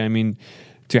say. I mean,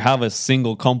 to have a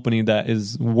single company that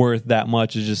is worth that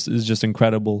much is just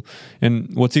incredible.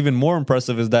 And what's even more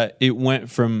impressive is that it went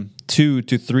from 2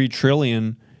 to 3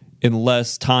 trillion in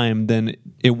less time than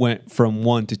it went from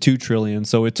 1 to 2 trillion.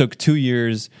 So it took 2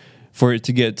 years for it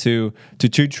to get to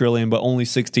 2 trillion, but only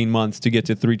 16 months to get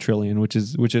to 3 trillion, which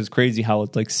is crazy how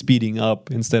it's like speeding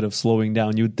up instead of slowing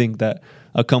down. You would think that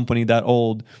a company that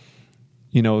old,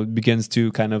 begins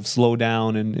to kind of slow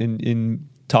down and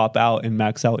top out and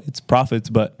max out its profits,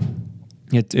 but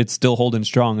it's still holding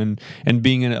strong. And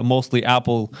being a mostly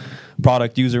Apple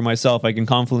product user myself, I can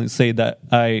confidently say that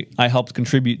I helped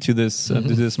contribute to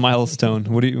this milestone.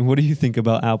 What do you think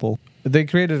about Apple? They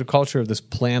created a culture of this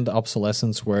planned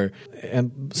obsolescence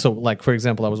like, for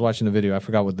example, I was watching a video, I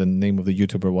forgot what the name of the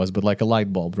YouTuber was, but like a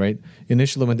light bulb, right?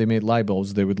 Initially, when they made light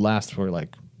bulbs, they would last for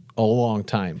like a long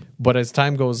time. But as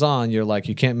time goes on, you're like,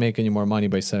 you can't make any more money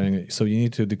by selling it, so you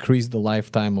need to decrease the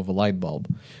lifetime of a light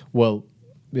bulb. Well,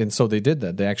 And so they did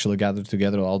that. They actually gathered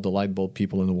together, all the light bulb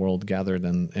people in the world gathered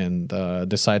and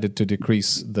decided to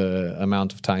decrease the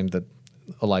amount of time that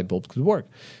a light bulb could work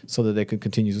so that they could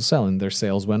continue to sell, and their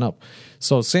sales went up.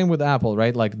 So same with Apple,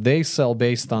 right? Like they sell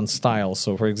based on style.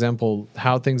 So for example,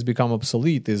 how things become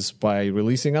obsolete is by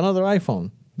releasing another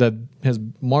iPhone that has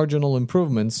marginal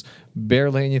improvements.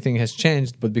 Barely anything has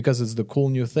changed, but because it's the cool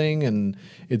new thing and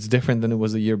it's different than it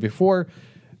was a year before,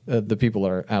 the people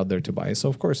are out there to buy. So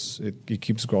of course it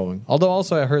keeps growing. Although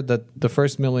also I heard that the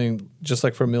first million, just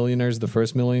like for millionaires, the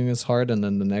first million is hard, and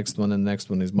then the next one and the next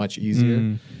one is much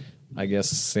easier. I guess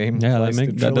same. Yeah,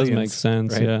 that does make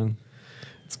sense. Right? Yeah,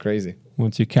 it's crazy.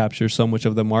 Once you capture so much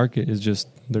of the market,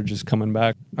 they're just coming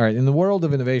back. All right, in the world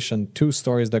of innovation, 2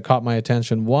 stories that caught my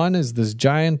attention. One is this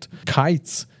giant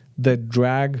kites that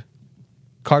drag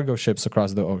cargo ships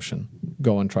across the ocean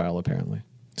go on trial apparently.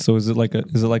 So is it like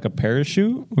a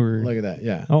parachute or? Look at that,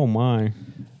 yeah. Oh my.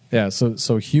 Yeah,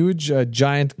 so huge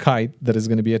giant kite that is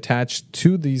going to be attached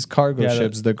to these cargo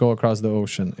ships that go across the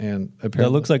ocean, and apparently that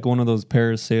looks like one of those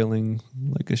parasailing,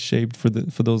 like a shape for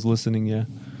those listening.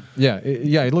 Yeah,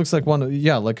 it looks like one.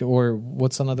 Yeah, like, or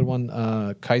what's another one?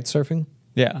 Kite surfing.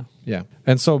 Yeah.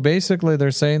 And so basically,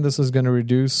 they're saying this is going to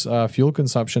reduce fuel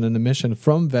consumption and emission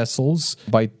from vessels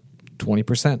by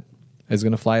 20%. It's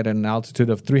going to fly at an altitude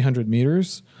of 300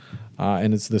 meters,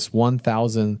 and it's this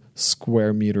 1,000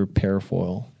 square meter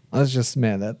parafoil. That's just,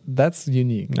 man, that's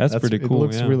unique. That's pretty cool. It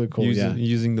looks really cool.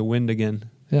 Using the wind again.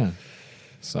 Yeah.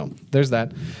 So there's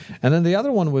that. And then the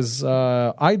other one was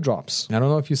eye drops. I don't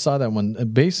know if you saw that one.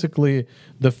 Basically,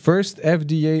 the first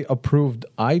FDA-approved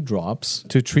eye drops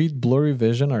to treat blurry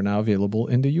vision are now available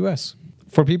in the U.S.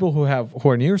 For people who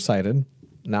are nearsighted,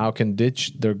 now can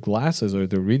ditch their glasses or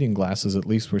their reading glasses at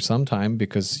least for some time,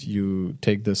 because you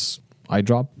take this eye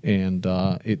drop and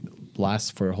it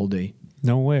lasts for a whole day.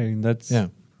 No way.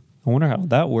 I wonder how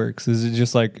that works. Is it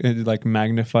just like it like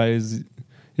magnifies?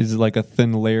 Is it like a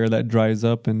thin layer that dries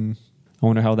up? And I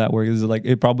wonder how that works. Is it like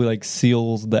it probably like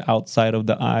seals the outside of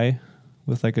the eye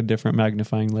with like a different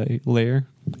magnifying layer?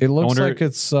 It looks like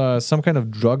it's some kind of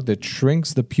drug that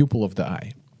shrinks the pupil of the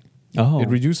eye. Oh, it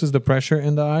reduces the pressure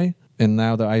in the eye, and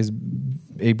now the eye is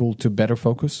able to better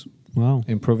focus. Wow,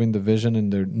 improving the vision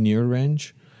in the near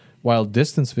range, while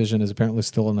distance vision is apparently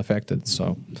still unaffected.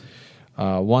 So.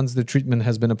 Once the treatment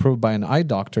has been approved by an eye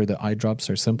doctor, the eye drops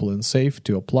are simple and safe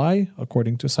to apply,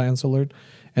 according to Science Alert,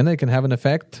 and they can have an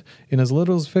effect in as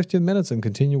little as 15 minutes and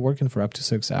continue working for up to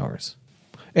 6 hours.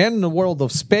 And in the world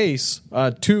of space,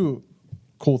 2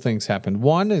 cool things happened.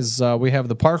 One is we have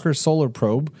the Parker Solar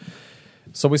Probe.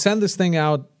 So we sent this thing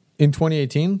out in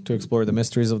 2018 to explore the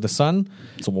mysteries of the sun.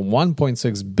 It's a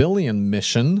 1.6 billion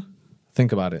mission.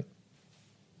 Think about it.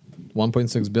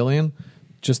 1.6 billion.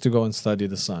 Just to go and study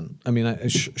the sun. I mean,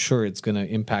 sure, it's going to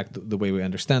impact the way we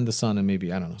understand the sun and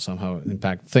maybe, I don't know, somehow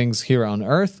impact things here on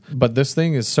Earth. But this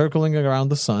thing is circling around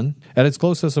the sun. At its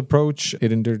closest approach,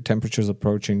 it endured temperatures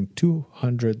approaching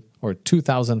 200 or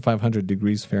 2,500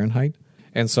 degrees Fahrenheit.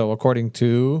 And so, according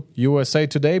to USA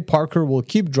Today, Parker will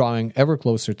keep drawing ever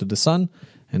closer to the sun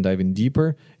and diving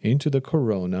deeper into the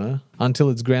corona until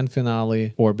its grand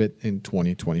finale orbit in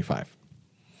 2025.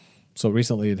 So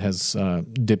recently it has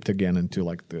dipped again into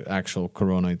like the actual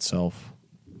corona itself,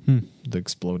 the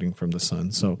exploding from the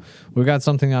sun. So we got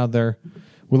something out there.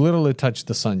 We literally touched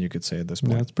the sun, you could say, at this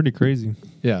point. Yeah, that's pretty crazy.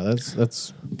 Yeah,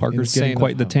 that's Parker's getting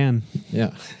quite the tan.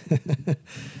 Yeah.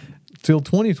 Till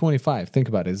 2025, think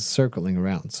about it, it's circling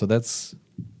around. So that's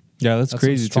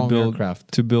crazy to build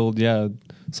aircraft.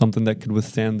 Something that could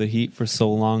withstand the heat for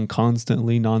so long,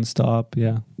 constantly, nonstop.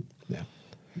 Yeah.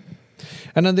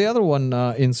 And then the other one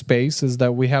in space is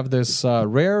that we have this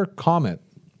rare comet,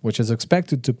 which is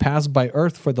expected to pass by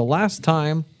Earth for the last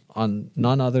time on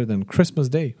none other than Christmas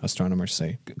Day, astronomers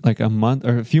say. Like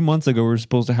a few months ago, we were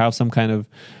supposed to have some kind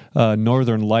of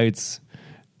northern lights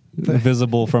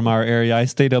visible from our area. I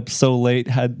stayed up so late,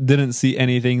 didn't see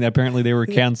anything. Apparently, they were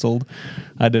canceled.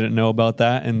 I didn't know about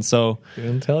that, and so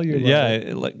didn't tell you.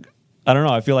 I don't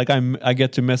know. I feel like I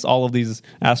get to miss all of these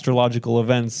astrological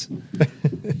events.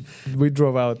 We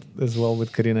drove out as well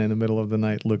with Karina in the middle of the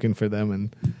night looking for them,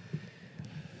 and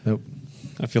nope.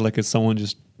 I feel like it's someone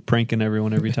just pranking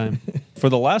everyone every time. For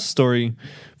the last story,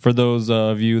 for those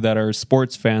of you that are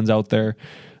sports fans out there,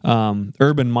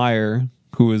 Urban Meyer,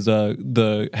 who is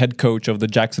the head coach of the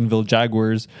Jacksonville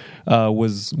Jaguars,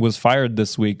 was fired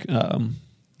this week.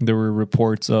 There were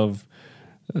reports of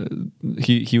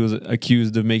he was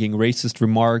accused of making racist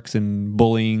remarks and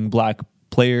bullying black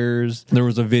players. There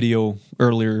was a video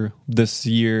earlier this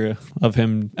year of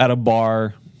him at a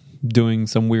bar doing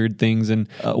some weird things, and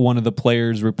one of the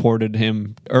players reported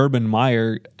him, Urban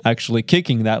Meyer, actually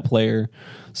kicking that player.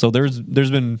 So there's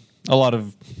been a lot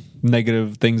of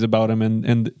negative things about him,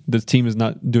 and this team is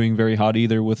not doing very hot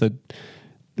either with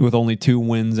only 2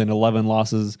 wins and 11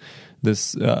 losses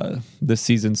this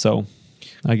season. So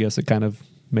I guess it kind of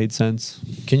made sense.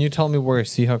 Can you tell me where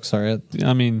Seahawks are at?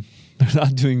 I mean, they're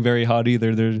not doing very hot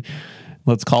either. They're,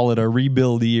 let's call it a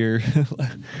rebuild year.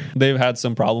 They've had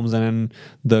some problems, and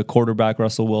the quarterback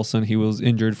Russell Wilson, he was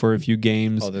injured for a few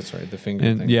games. Oh, that's right, the finger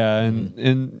and thing. Yeah,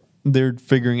 and they're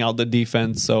figuring out the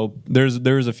defense. So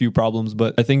there's a few problems,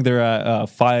 but I think they're at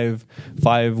 5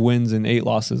 wins and 8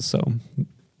 losses. So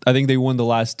I think they won the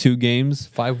last 2 games.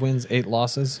 5 wins, 8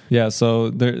 losses. Yeah,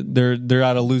 so they're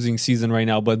at a losing season right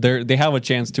now, but they have a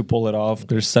chance to pull it off.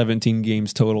 There's 17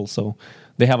 games total, so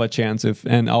they have a chance if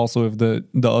the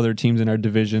other teams in our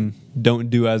division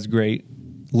don't do as great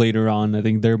later on. I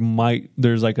think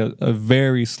there's like a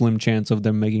very slim chance of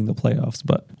them making the playoffs,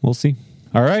 but we'll see.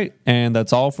 All right, and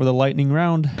that's all for the lightning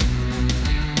round.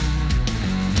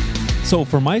 So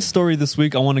for my story this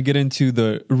week, I want to get into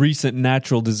the recent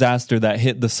natural disaster that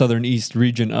hit the southern east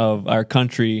region of our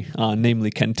country,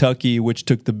 namely Kentucky, which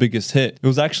took the biggest hit. It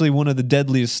was actually one of the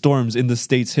deadliest storms in the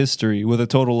state's history, with a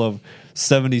total of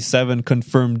 77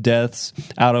 confirmed deaths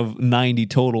out of 90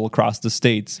 total across the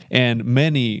states. And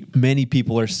many, many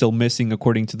people are still missing,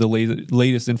 according to the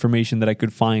latest information that I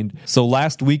could find. So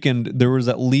last weekend, there was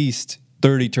at least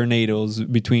 30 tornadoes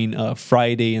between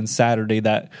Friday and Saturday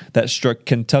that struck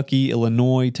Kentucky,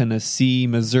 Illinois, Tennessee,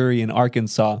 Missouri, and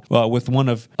Arkansas, with one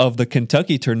of the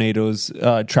Kentucky tornadoes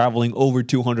traveling over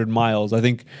 200 miles. I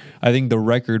think the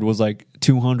record was like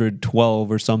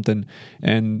 212 or something,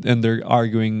 and they're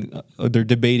arguing, they're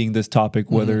debating this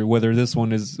topic, whether this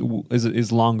one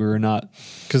is longer or not.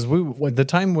 Because the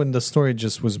time when the story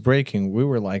just was breaking, we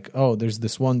were like, oh, there's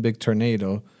this one big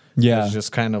tornado. Yeah,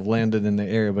 just kind of landed in the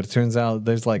area, but it turns out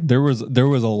there was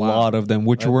a lot of them,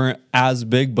 which weren't as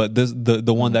big, but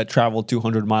the one that traveled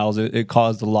 200 miles, it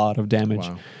caused a lot of damage.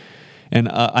 Wow. And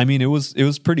I mean, it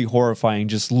was pretty horrifying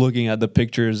just looking at the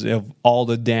pictures of all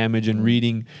the damage and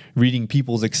reading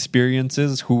people's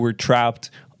experiences who were trapped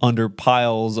under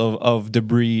piles of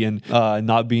debris and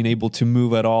not being able to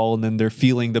move at all, and then they're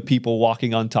feeling the people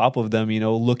walking on top of them,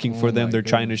 looking for them. They're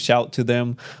trying to shout to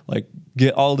them, like,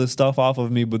 get all this stuff off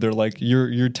of me, but they're like,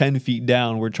 you're 10 feet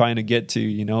down, we're trying to get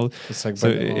to, It's like, so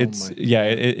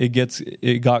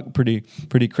it got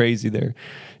pretty crazy there.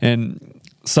 And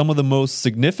some of the most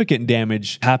significant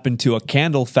damage happened to a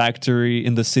candle factory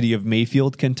in the city of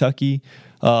Mayfield, Kentucky.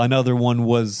 Another one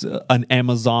was an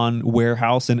Amazon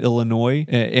warehouse in Illinois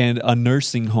and a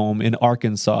nursing home in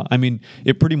Arkansas. I mean,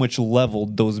 it pretty much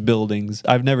leveled those buildings.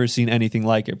 I've never seen anything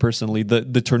like it personally.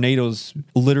 The tornadoes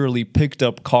literally picked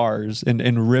up cars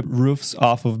and ripped roofs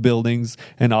off of buildings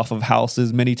and off of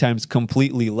houses, many times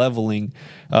completely leveling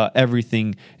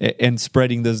everything and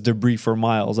spreading this debris for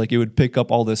miles. Like, it would pick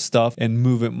up all this stuff and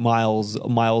move it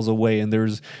miles away, and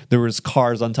there was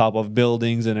cars on top of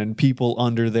buildings and people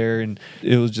under there, and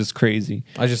it was just crazy.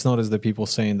 I just noticed that people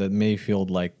saying that Mayfield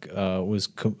was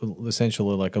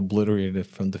essentially like obliterated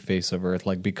from the face of Earth,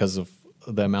 like because of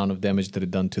the amount of damage that it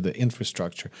done to the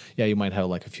infrastructure. Yeah, you might have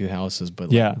like a few houses, but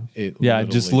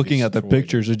just looking at the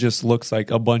pictures, it just looks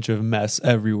like a bunch of mess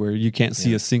everywhere. You can't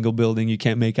see a single building. You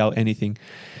can't make out anything.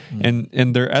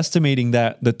 And they're estimating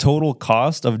that the total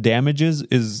cost of damages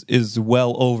is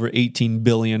well over $18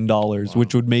 billion,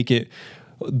 which would make it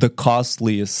the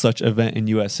costliest such event in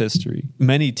U.S. history.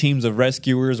 Many teams of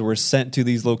rescuers were sent to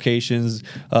these locations,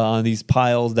 on these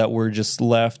piles that were just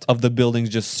left of the buildings,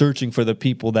 just searching for the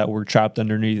people that were trapped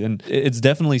underneath. And it's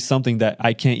definitely something that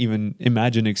I can't even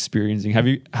imagine experiencing.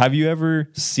 Have you ever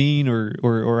seen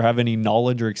or have any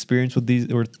knowledge or experience with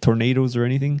these or tornadoes or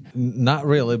anything? Not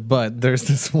really, but there's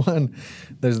this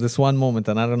one moment,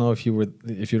 and I don't know if you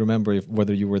remember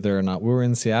whether you were there or not. We were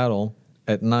in Seattle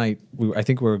at night. I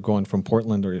think we were going from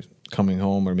Portland or coming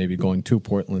home, or maybe going to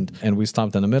Portland, and we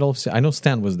stopped in the middle of. I know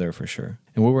Stan was there for sure,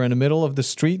 and we were in the middle of the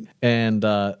street, and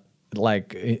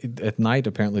at night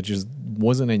apparently just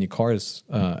wasn't any cars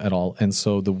at all, and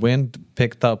so the wind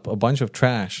picked up a bunch of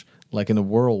trash like in a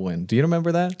whirlwind. Do you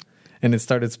remember that? And it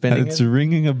started spinning. It's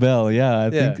ringing a bell.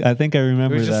 Yeah, I think I remember that.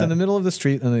 We were just in the middle of the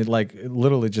street, and it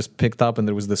literally just picked up, and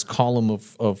there was this column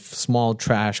of small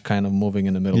trash kind of moving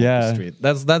in the middle of the street.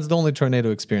 That's the only tornado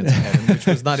experience I had, which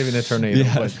was not even a tornado.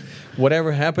 But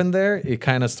whatever happened there, it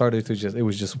kind of started to it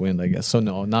was just wind, I guess. So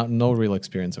no real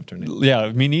experience of tornado.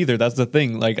 Yeah, me neither. That's the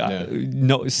thing. Like,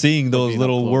 seeing those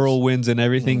little whirlwinds and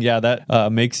everything,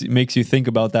 that makes you think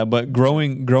about that. But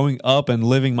growing up and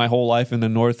living my whole life in the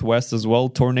Northwest as well,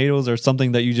 tornadoes are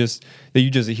something that you just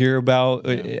hear about,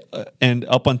 and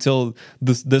up until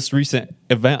this recent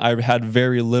event, I had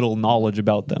very little knowledge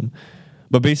about them.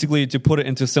 But basically, to put it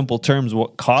into simple terms,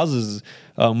 what causes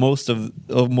most of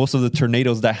the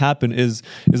tornadoes that happen is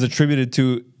attributed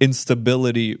to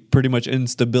instability, pretty much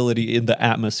instability in the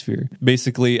atmosphere.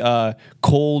 Basically,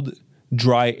 cold,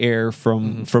 dry air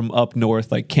from up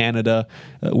north, like Canada,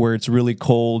 where it's really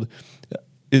cold,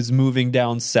 is moving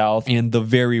down south, and the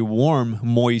very warm,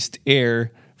 moist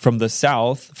air from the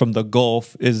south, from the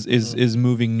Gulf, is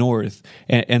moving north,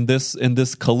 and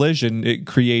this collision, it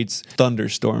creates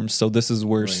thunderstorms. So this is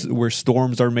where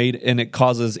storms are made, and it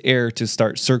causes air to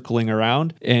start circling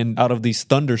around, and out of these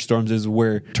thunderstorms is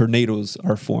where tornadoes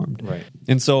are formed. Right.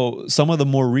 And so some of the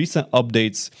more recent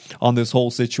updates on this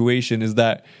whole situation is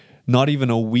that not even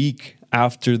a week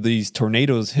after these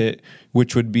tornadoes hit,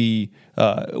 which would be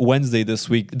Wednesday this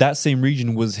week, that same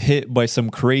region was hit by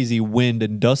some crazy wind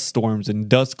and dust storms and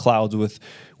dust clouds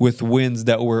with winds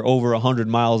that were over 100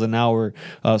 miles an hour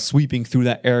sweeping through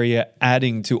that area,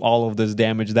 adding to all of this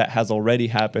damage that has already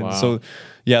happened. Wow. So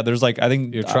yeah, there's like, I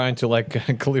think you're trying to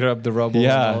like clear up the rubble.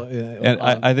 Yeah, and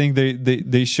I think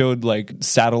they showed like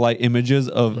satellite images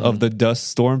of the dust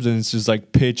storms, and it's just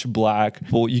like pitch black.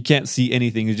 Well, you can't see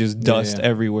anything; it's just dust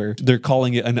everywhere. They're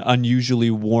calling it an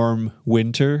unusually warm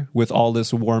winter with all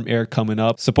this warm air coming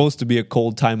up. Supposed to be a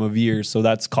cold time of year, so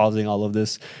that's causing all of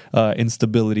this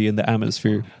instability in the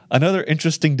atmosphere. Another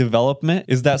interesting development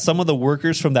is that some of the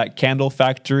workers from that candle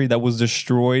factory that was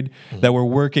destroyed, that were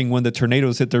working when the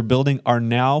tornadoes hit their building, are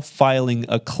now filing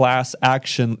a class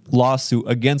action lawsuit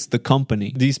against the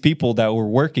company. These people that were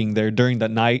working there during the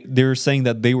night, they were saying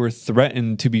that they were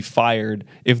threatened to be fired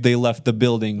if they left the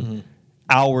building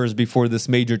hours before this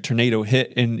major tornado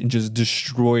hit and just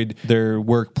destroyed their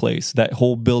workplace. That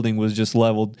whole building was just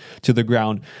leveled to the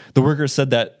ground. The workers said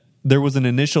that there was an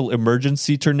initial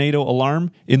emergency tornado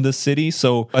alarm in the city.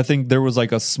 So I think there was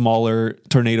like a smaller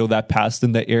tornado that passed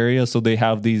in the area. So they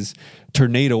have these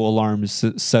tornado alarms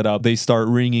set up. They start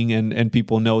ringing and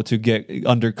people know to get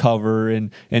under cover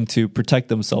and to protect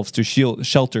themselves, to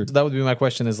shelter. So that would be my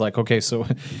question is like, okay, so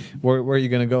where are you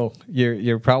going to go?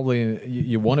 You're probably,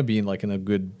 you want to be in like in a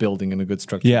good building, in a good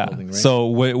structured building, right? So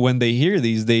when they hear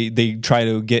these, they try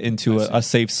to get into a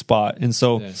safe spot. And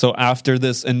so after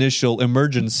this initial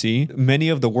emergency, many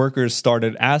of the workers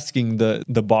started asking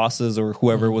the bosses or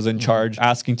whoever was in charge,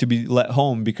 asking to be let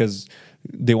home because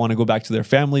they want to go back to their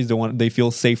families. They feel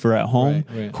safer at home.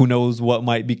 Right. Who knows what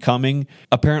might be coming?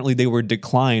 Apparently, they were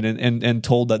declined and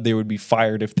told that they would be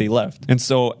fired if they left. And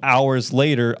so hours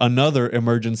later, another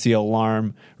emergency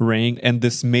alarm rang, and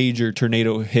this major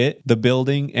tornado hit the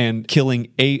building and killing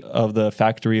 8 of the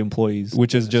factory employees,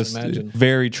 which is just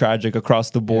very tragic across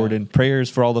the board. And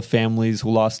prayers for all the families who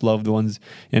lost loved ones,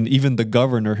 and even the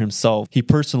governor himself. He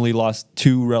personally lost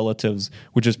 2 relatives,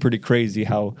 which is pretty crazy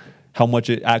how much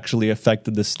it actually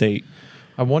affected the state.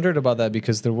 I wondered about that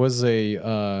because there was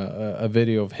a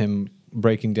video of him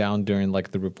breaking down during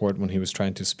like the report when he was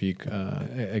trying to speak.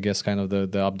 I guess kind of the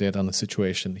update on the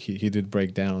situation. He did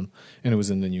break down, and it was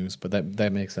in the news. But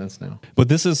that makes sense now. But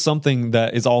this is something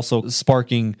that is also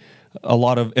sparking a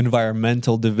lot of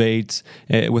environmental debates,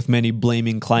 with many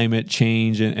blaming climate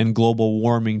change and global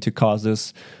warming to cause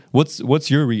this. What's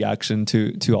your reaction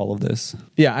to all of this?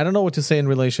 Yeah, I don't know what to say in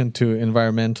relation to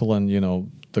environmental and,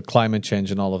 the climate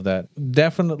change and all of that.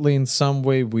 Definitely in some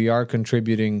way we are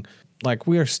contributing, like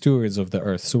we are stewards of the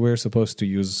earth, so we're supposed to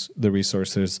use the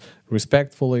resources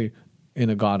respectfully in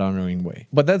a God-honoring way.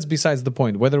 But that's besides the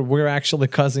point. Whether we're actually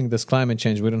causing this climate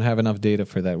change, we don't have enough data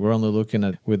for that. We're only looking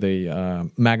at with a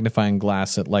magnifying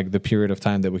glass at like the period of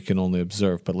time that we can only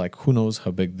observe. But like, who knows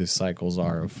how big these cycles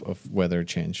are of weather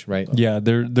change, right? Yeah,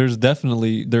 there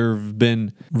have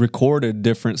been recorded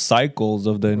different cycles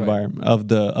of the environment,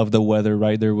 of the weather,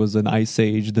 right? There was an ice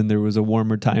age, then there was a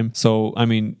warmer time. So I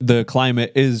mean, the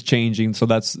climate is changing, so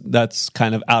that's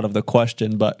kind of out of the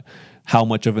question, but how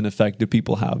much of an effect do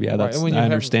people have? Yeah, that's, I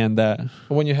understand that.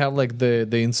 When you have like the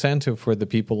incentive for the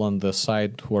people on the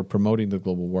side who are promoting the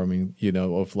global warming,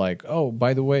 of like, oh,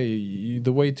 by the way,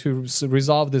 the way to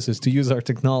resolve this is to use our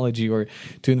technology or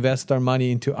to invest our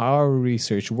money into our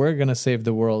research. We're going to save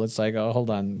the world. It's like, oh, hold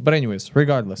on. But anyways,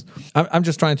 regardless, I'm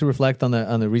just trying to reflect on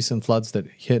the recent floods that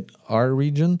hit our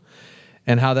region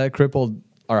and how that crippled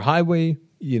our highway.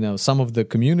 Some of the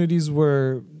communities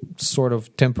were sort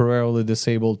of temporarily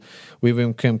disabled. We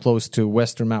even came close to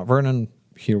Western Mount Vernon,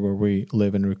 here where we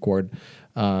live and record,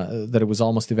 that it was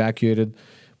almost evacuated.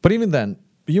 But even then,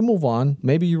 you move on.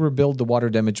 Maybe you rebuild the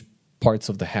water damaged parts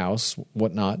of the house,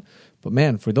 whatnot. But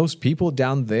man, for those people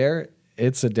down there,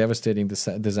 it's a devastating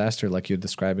disaster like you're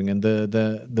describing. And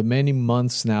the many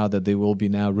months now that they will be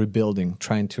now rebuilding,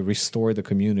 trying to restore the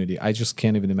community, I just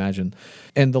can't even imagine.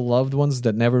 And the loved ones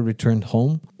that never returned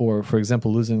home, or for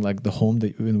example, losing like the home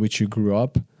in which you grew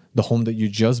up, the home that you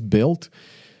just built,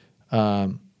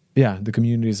 the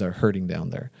communities are hurting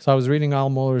down there. So I was reading Al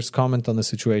Mohler's comment on the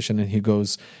situation, and he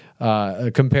goes,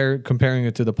 comparing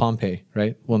it to the Pompeii,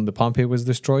 right? When the Pompeii was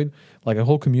destroyed, like a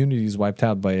whole community is wiped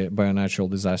out by a natural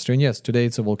disaster. And yes, today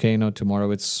it's a volcano,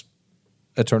 tomorrow it's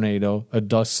a tornado, a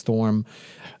dust storm,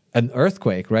 an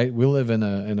earthquake, right? We live in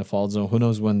a fault zone. Who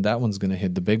knows when that one's going to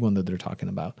hit, the big one that they're talking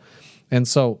about. And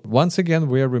so once again,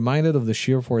 we are reminded of the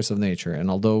sheer force of nature. And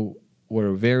although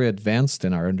we're very advanced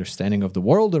in our understanding of the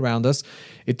world around us,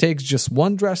 it takes just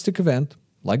one drastic event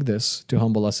like this to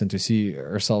humble us and to see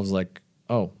ourselves like,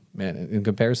 oh, man, in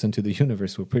comparison to the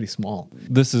universe, we're pretty small.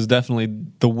 This is definitely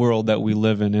the world that we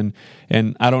live in.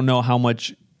 And I don't know how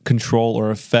much control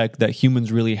or effect that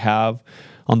humans really have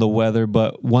on the weather,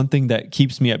 but one thing that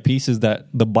keeps me at peace is that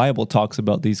the Bible talks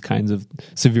about these kinds of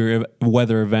severe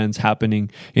weather events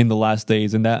happening in the last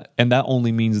days, and that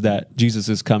only means that Jesus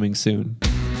is coming soon.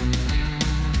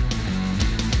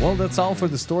 Well, that's all for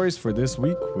the stories for this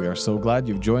week. We are so glad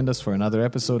you've joined us for another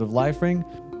episode of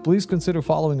LifeRing. Please consider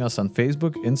following us on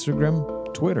Facebook,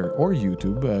 Instagram, Twitter, or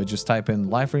YouTube. Just type in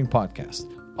LifeRing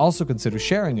Podcast. Also consider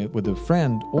sharing it with a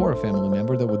friend or a family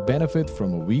member that would benefit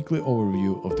from a weekly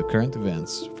overview of the current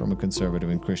events from a conservative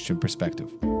and Christian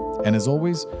perspective. And as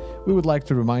always, we would like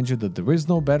to remind you that there is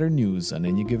no better news on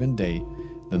any given day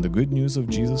than the good news of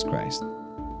Jesus Christ.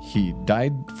 He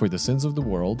died for the sins of the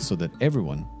world so that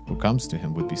everyone who comes to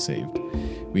him would be saved.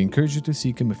 We encourage you to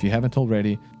seek him if you haven't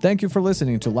already. Thank you for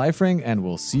listening to LifeRing, and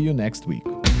we'll see you next week.